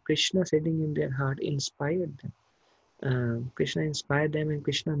because Krishna sitting in their heart inspired them. Krishna inspired them, and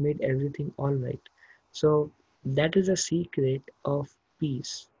Krishna made everything all right. So that is a secret of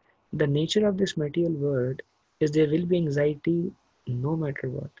peace. The nature of this material world is there will be anxiety no matter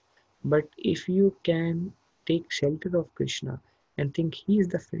what. But if you can take shelter of Krishna and think He is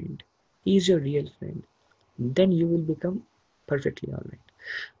the friend, He is your real friend, then you will become perfectly all right.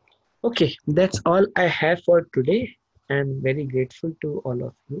 Okay, that's all I have for today. I'm very grateful to all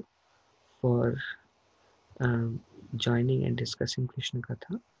of you for joining and discussing Krishna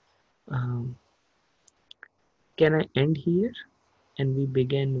Katha. Um, can I end here? And we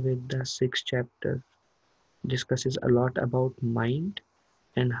begin with the 6th chapter. Discusses a lot about mind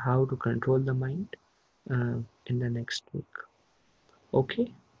and how to control the mind in the next week. Okay?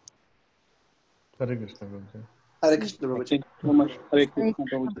 Hare Krishna, Prabhuji. Hare Krishna, Prabhuji. Thank you so much. Hare Krishna,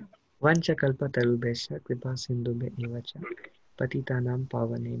 Prabhuji. Vanchakalpatarubhesha kripa sindhubhe evacha patitanam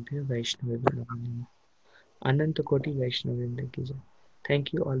pavanebhyo vaishnavebhyo namo namaha. Ananta Koti Vaishnavendra ki jai.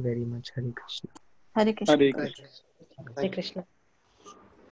 Thank you all very much. Hare Krishna. Hare Krishna. Hare Hare Krishna. Krishna. Hare Krishna.